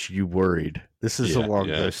 oh bitch, you worried. This is Yeah, along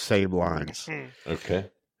yeah. those same lines. Okay.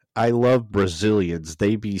 I love Brazilians.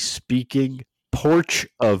 They be speaking porch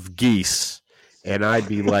of geese, and I'd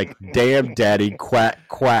be like, "Damn, daddy, quack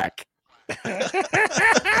quack."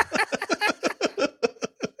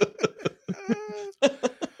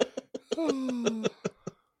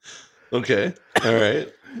 Okay. All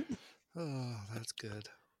right. Oh, that's good.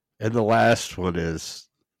 And the last one is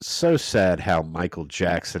so sad how Michael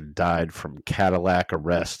Jackson died from Cadillac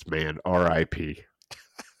arrest, man. R.I.P.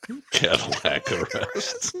 Cadillac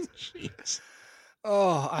arrest. Jeez.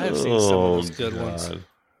 Oh, I have seen some of those good ones. God.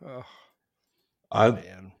 Oh, I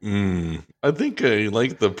man. I think I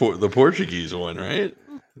like the Portuguese one, right?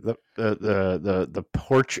 The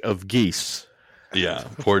porch of geese. Yeah,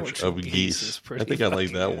 Porch of Geese. I think I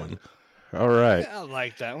like that one. All right. Yeah, I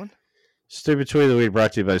like that one. Stupid Tweet of the Week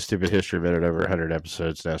brought to you by Stupid History Minute. Over 100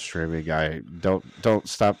 episodes now streaming. I don't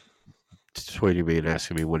stop tweeting me and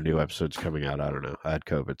asking me when new episodes coming out. I don't know. I had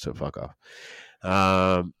COVID, so fuck off.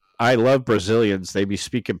 I love Brazilians. They be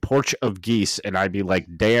speaking porch of geese, and I'd be like,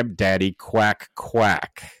 "Damn, daddy, quack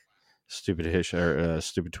quack." Stupid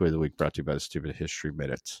Tweet of the Week brought to you by the Stupid History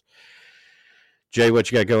Minutes. Jay,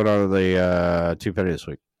 what you got going on in the Two Penny this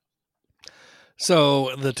week?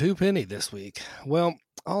 So the 2 penny this week. Well,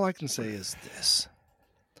 all I can say is this.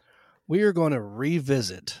 We are going to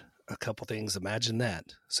revisit a couple things. Imagine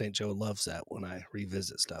that. St. Joe loves that when I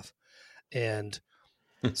revisit stuff. And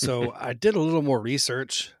so I did a little more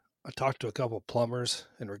research. I talked to a couple plumbers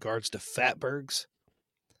in regards to fatbergs.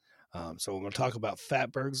 So I'm going to talk about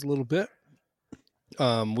fatbergs a little bit.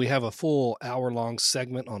 We have a full hour-long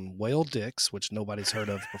segment on whale dicks, which nobody's heard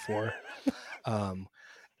of before.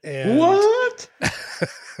 And What?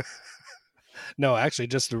 No, actually,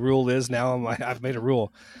 just the rule is now I've made a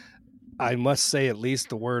rule. I must say at least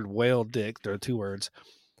the word whale dick, there are 2 words,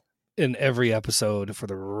 in every episode for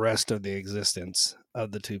the rest of the existence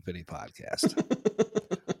of the Two Penny podcast.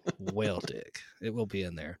 Whale dick. It will be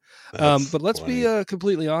in there. But let's be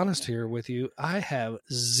completely honest here with you. I have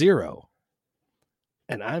zero,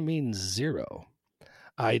 and I mean zero,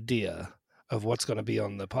 idea of what's going to be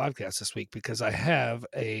on the podcast this week because I have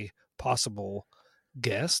a possible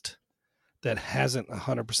guest that hasn't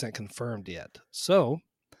 100% confirmed yet. So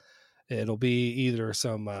it'll be either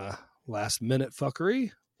some last minute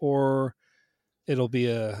fuckery or it'll be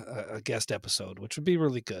a guest episode, which would be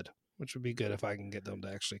really good, which would be good if I can get them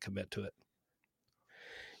to actually commit to it.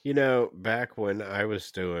 You know, back when I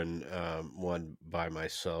was doing one by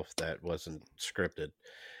myself that wasn't scripted,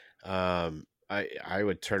 I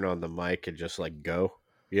would turn on the mic and just like go,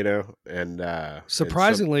 you know, and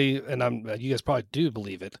surprisingly, and you guys probably do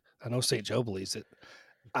believe it. I know St. Joe believes it.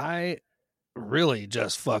 I really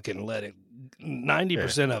just fucking let it.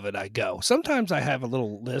 90% of it, I go. Sometimes I have a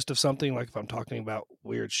little list of something, like if I'm talking about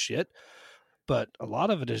weird shit, but a lot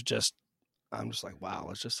of it is just, I'm just like, wow,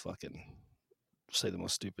 let's just fucking say the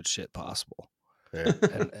most stupid shit possible,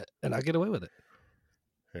 and I get away with it.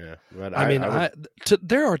 Yeah, but I mean,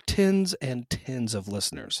 there are tens and tens of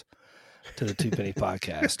listeners to the Two Penny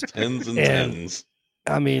Podcast. Tens and tens.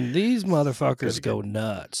 I mean, these motherfuckers go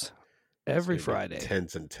nuts every Friday.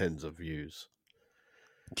 Tens and tens of views.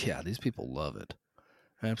 Yeah, these people love it.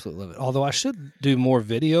 I absolutely love it. Although I should do more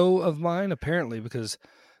video of mine, apparently, because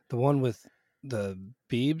the one with the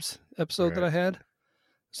Beebs episode that I had,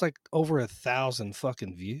 it's like over 1,000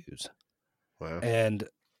 fucking views. Wow. And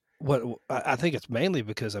what I think it's mainly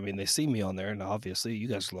because, I mean, they see me on there, and obviously you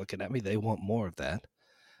guys are looking at me. They want more of that.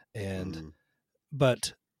 And,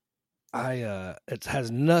 but it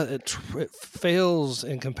has it fails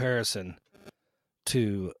in comparison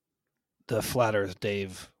to the Flat Earth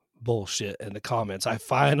Dave bullshit in the comments. I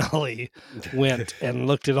finally went and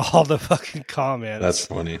looked at all the fucking comments. That's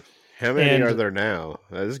funny. How many are there now?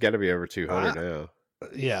 There's got to be over 200 now.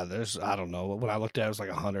 Yeah, there's, I don't know. When I looked at it, it was like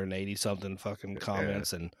 180 something fucking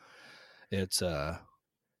comments. And it's,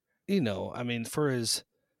 you know, I mean, for as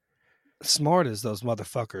smart as those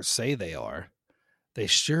motherfuckers say they are, they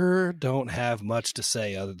sure don't have much to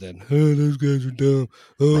say other than, oh, those guys are dumb.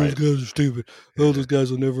 Oh, those guys are stupid. Oh, those guys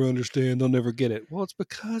will never understand. They'll never get it. Well, it's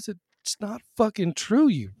because it's not fucking true,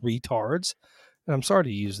 you retards. And I'm sorry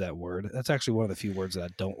to use that word. That's actually one of the few words that I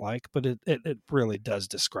don't like, but it really does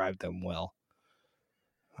describe them well.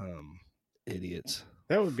 Idiots.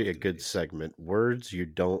 That would be a good segment. Words you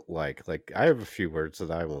don't like. Like, I have a few words that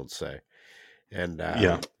I won't say. And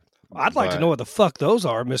I'd like to know what the fuck those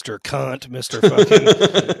are, Mr. Cunt, Mr. fucking...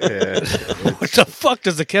 What the fuck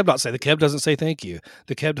does the Kev not say? The Kev doesn't say thank you.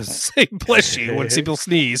 The Kev doesn't say bless you when people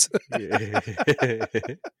sneeze. You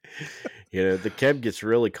know, the Kev gets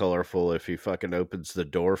really colorful if he fucking opens the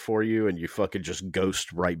door for you and you fucking just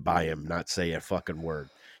ghost right by him, not say a fucking word.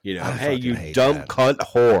 You know, hey, you dumb cunt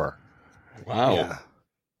whore. Wow.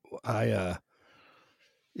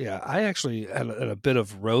 Yeah. I actually had a bit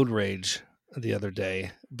of road rage the other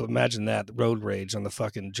day. But imagine that, road rage on the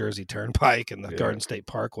fucking Jersey Turnpike and the Garden State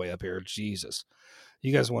Parkway up here. Jesus.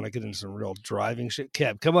 You guys want to get into some real driving shit?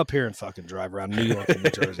 Kev, come up here and fucking drive around New York and New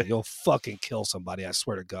Jersey. You'll fucking kill somebody, I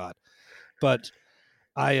swear to God. But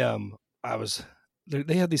I was,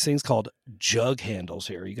 they have these things called jug handles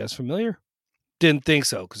here. Are you guys familiar? Didn't think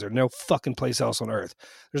so, because there's no fucking place else on earth.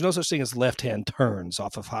 There's no such thing as left-hand turns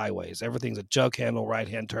off of highways. Everything's a jug handle,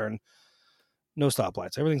 right-hand turn. No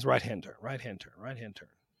stoplights. Everything's right-hand turn, right-hand turn, right-hand turn.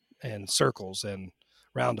 And circles and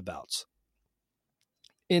roundabouts.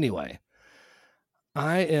 Anyway,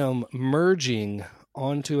 I am merging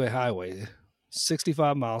onto a highway.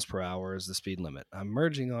 65 miles per hour is the speed limit. I'm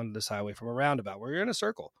merging onto this highway from a roundabout where you're in a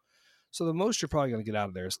circle. So the most you're probably going to get out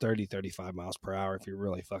of there is 30, 35 miles per hour if you're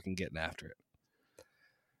really fucking getting after it.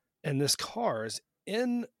 And this car is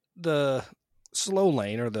in the slow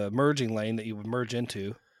lane or the merging lane that you would merge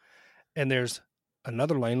into. And there's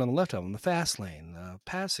another lane on the left of them, the fast lane, the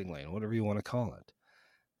passing lane, whatever you want to call it,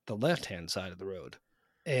 the left-hand side of the road.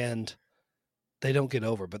 And they don't get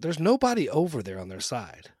over, but there's nobody over there on their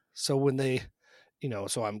side. So when they, you know,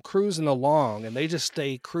 so I'm cruising along and they just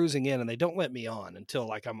stay cruising in and they don't let me on until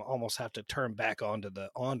like I'm almost have to turn back onto the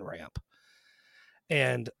on-ramp.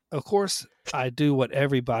 And of course, I do what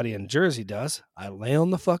everybody in Jersey does. I lay on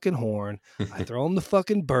the fucking horn. I throw them the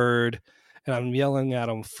fucking bird. And I'm yelling at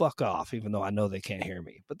them, fuck off, even though I know they can't hear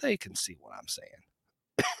me. But they can see what I'm saying.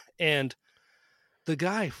 And the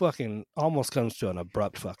guy fucking almost comes to an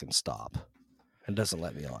abrupt fucking stop and doesn't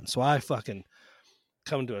let me on. So I fucking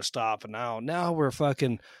come to a stop. And now we're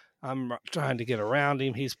fucking, I'm trying to get around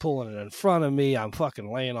him. He's pulling it in front of me. I'm fucking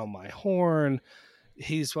laying on my horn.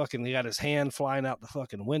 He's fucking, he got his hand flying out the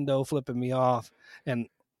fucking window, flipping me off. And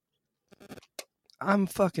I'm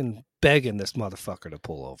fucking begging this motherfucker to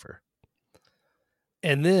pull over.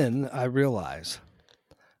 And then I realize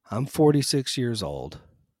I'm 46 years old.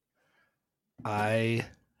 I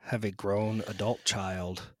have a grown adult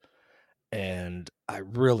child, and I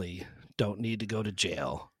really don't need to go to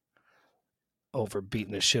jail over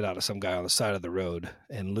beating the shit out of some guy on the side of the road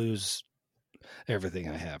and lose everything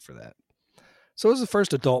I have for that. So it was the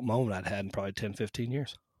first adult moment I'd had in probably 10, 15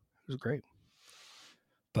 years. It was great.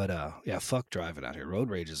 But yeah, fuck driving out here. Road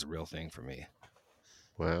rage is a real thing for me.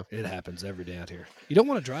 Wow. It happens every day out here. You don't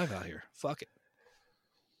want to drive out here. Fuck it.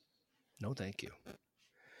 No, thank you.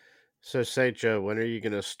 So, St. Joe, when are you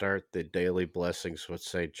going to start the Daily Blessings with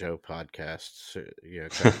St. Joe podcasts? You know,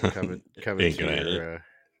 coming Ain't to gonna your,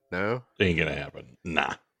 no? Ain't gonna happen.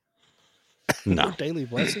 Nah. No. Daily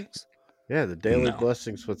blessings? Yeah, the Daily No.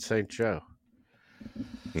 Blessings with St. Joe.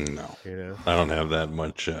 No. You know? I don't have that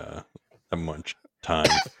much time.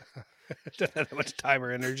 Don't have that much time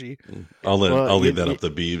or energy. I'll leave that up to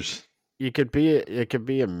Beebs. It could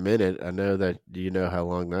be a minute. I know that. Do you know how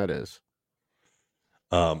long that is?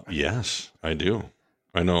 Yes, I do.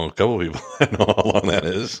 I know a couple people that know how long that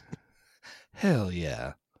is. Hell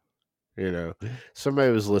yeah. You know,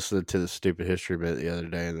 somebody was listening to the Stupid History Minute the other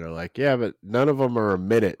day, and they're like, "Yeah, but none of them are a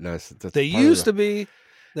minute." And I said, "That's They part used of to be.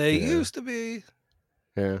 They Yeah. used to be.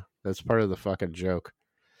 Yeah, that's part of the fucking joke."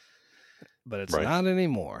 But it's Right. not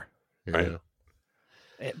anymore. you Right. know?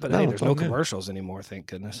 But No, hey, it's there's all no good. commercials anymore, thank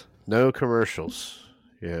goodness. No commercials.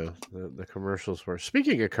 Yeah, the commercials were.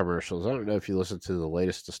 Speaking of commercials, I don't know if you listened to the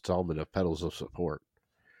latest installment of Pedals of Support.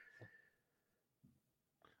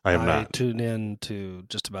 I have not. tune in to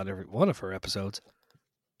just about every one of her episodes.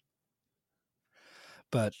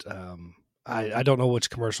 But I don't know which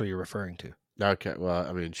commercial you're referring to. Okay, well,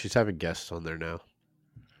 I mean, she's having guests on there now.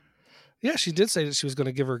 Yeah, she did say that she was going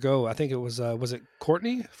to give her a go. I think it was it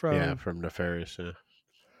Courtney from? Yeah, from Nefarious. Yeah,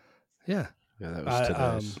 Yeah. that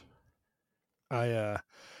was today's.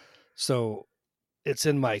 So it's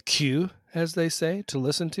in my queue, as they say, to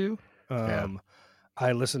listen to. Yeah.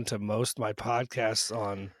 I listen to most of my podcasts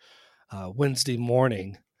on Wednesday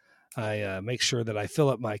morning. I make sure that I fill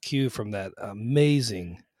up my queue from that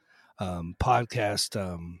amazing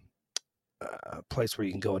podcast place where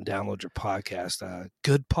you can go and download your podcast.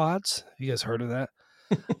 Good Pods. You guys heard of that?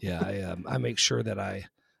 Yeah, I make sure that I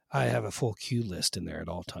have a full queue list in there at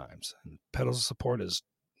all times. And Pedals of Support is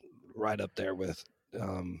right up there with,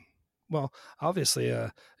 well, obviously,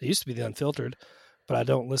 it used to be the Unfiltered, but I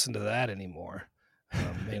don't listen to that anymore,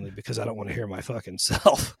 mainly because I don't want to hear my fucking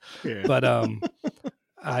self. Yeah. But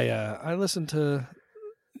I listen to,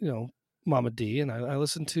 Mama D, and I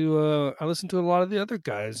listen to a lot of the other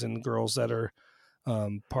guys and girls that are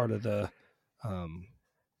part of the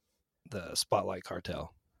Spotlight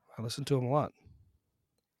Cartel. I listen to them a lot.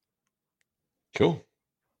 Cool.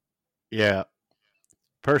 Yeah.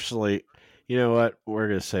 Personally, you know what? We're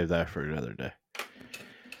going to save that for another day.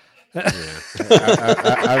 Yeah.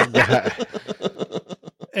 I've got,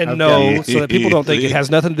 And I've no, got- so that people don't think it has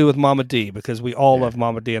nothing to do with Mama D, because we all love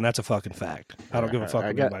Mama D, and that's a fucking fact. I don't give a fuck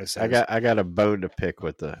what anybody says. I got a bone to pick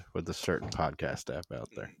with a certain podcast app out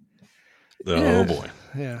there. Oh Yeah. boy.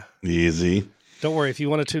 Yeah. Easy. Don't worry, if you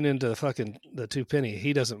want to tune into the Two Penny,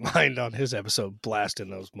 he doesn't mind on his episode blasting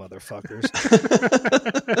those motherfuckers.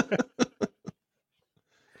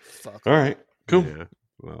 Fuck. All right. Cool. Yeah.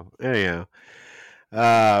 Well, anyhow,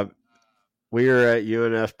 we are at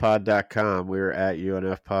unfpod.com. We're at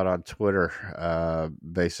unfpod on Twitter.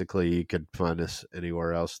 Basically, you could find us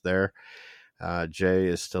anywhere else there. Jay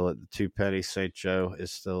is still at the Two Penny. St. Joe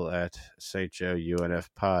is still at St. Joe UNF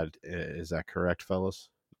Pod. Is that correct, fellas?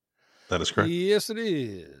 That is correct. Yes, it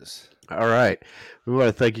is. All right. We want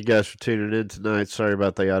to thank you guys for tuning in tonight. Sorry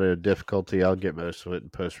about the audio difficulty. I'll get most of it in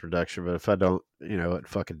post-production, but if I don't, you know what,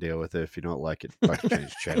 fucking deal with it. If you don't like it, fucking change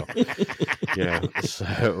the channel. You know,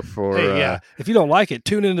 so for... Hey, yeah. If you don't like it,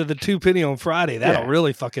 tune into the Two Penny on Friday. That'll Yeah.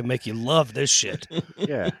 really fucking make you love this shit.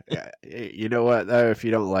 yeah. You know what, though? If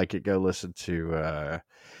you don't like it, go listen to...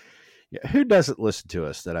 who doesn't listen to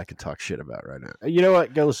us that I can talk shit about right now? You know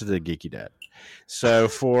what? Go listen to the Geeky Dad. So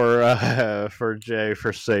for Jay,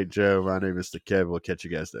 for St. Joe, my name is the Kev. We'll catch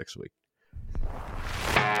you guys next week.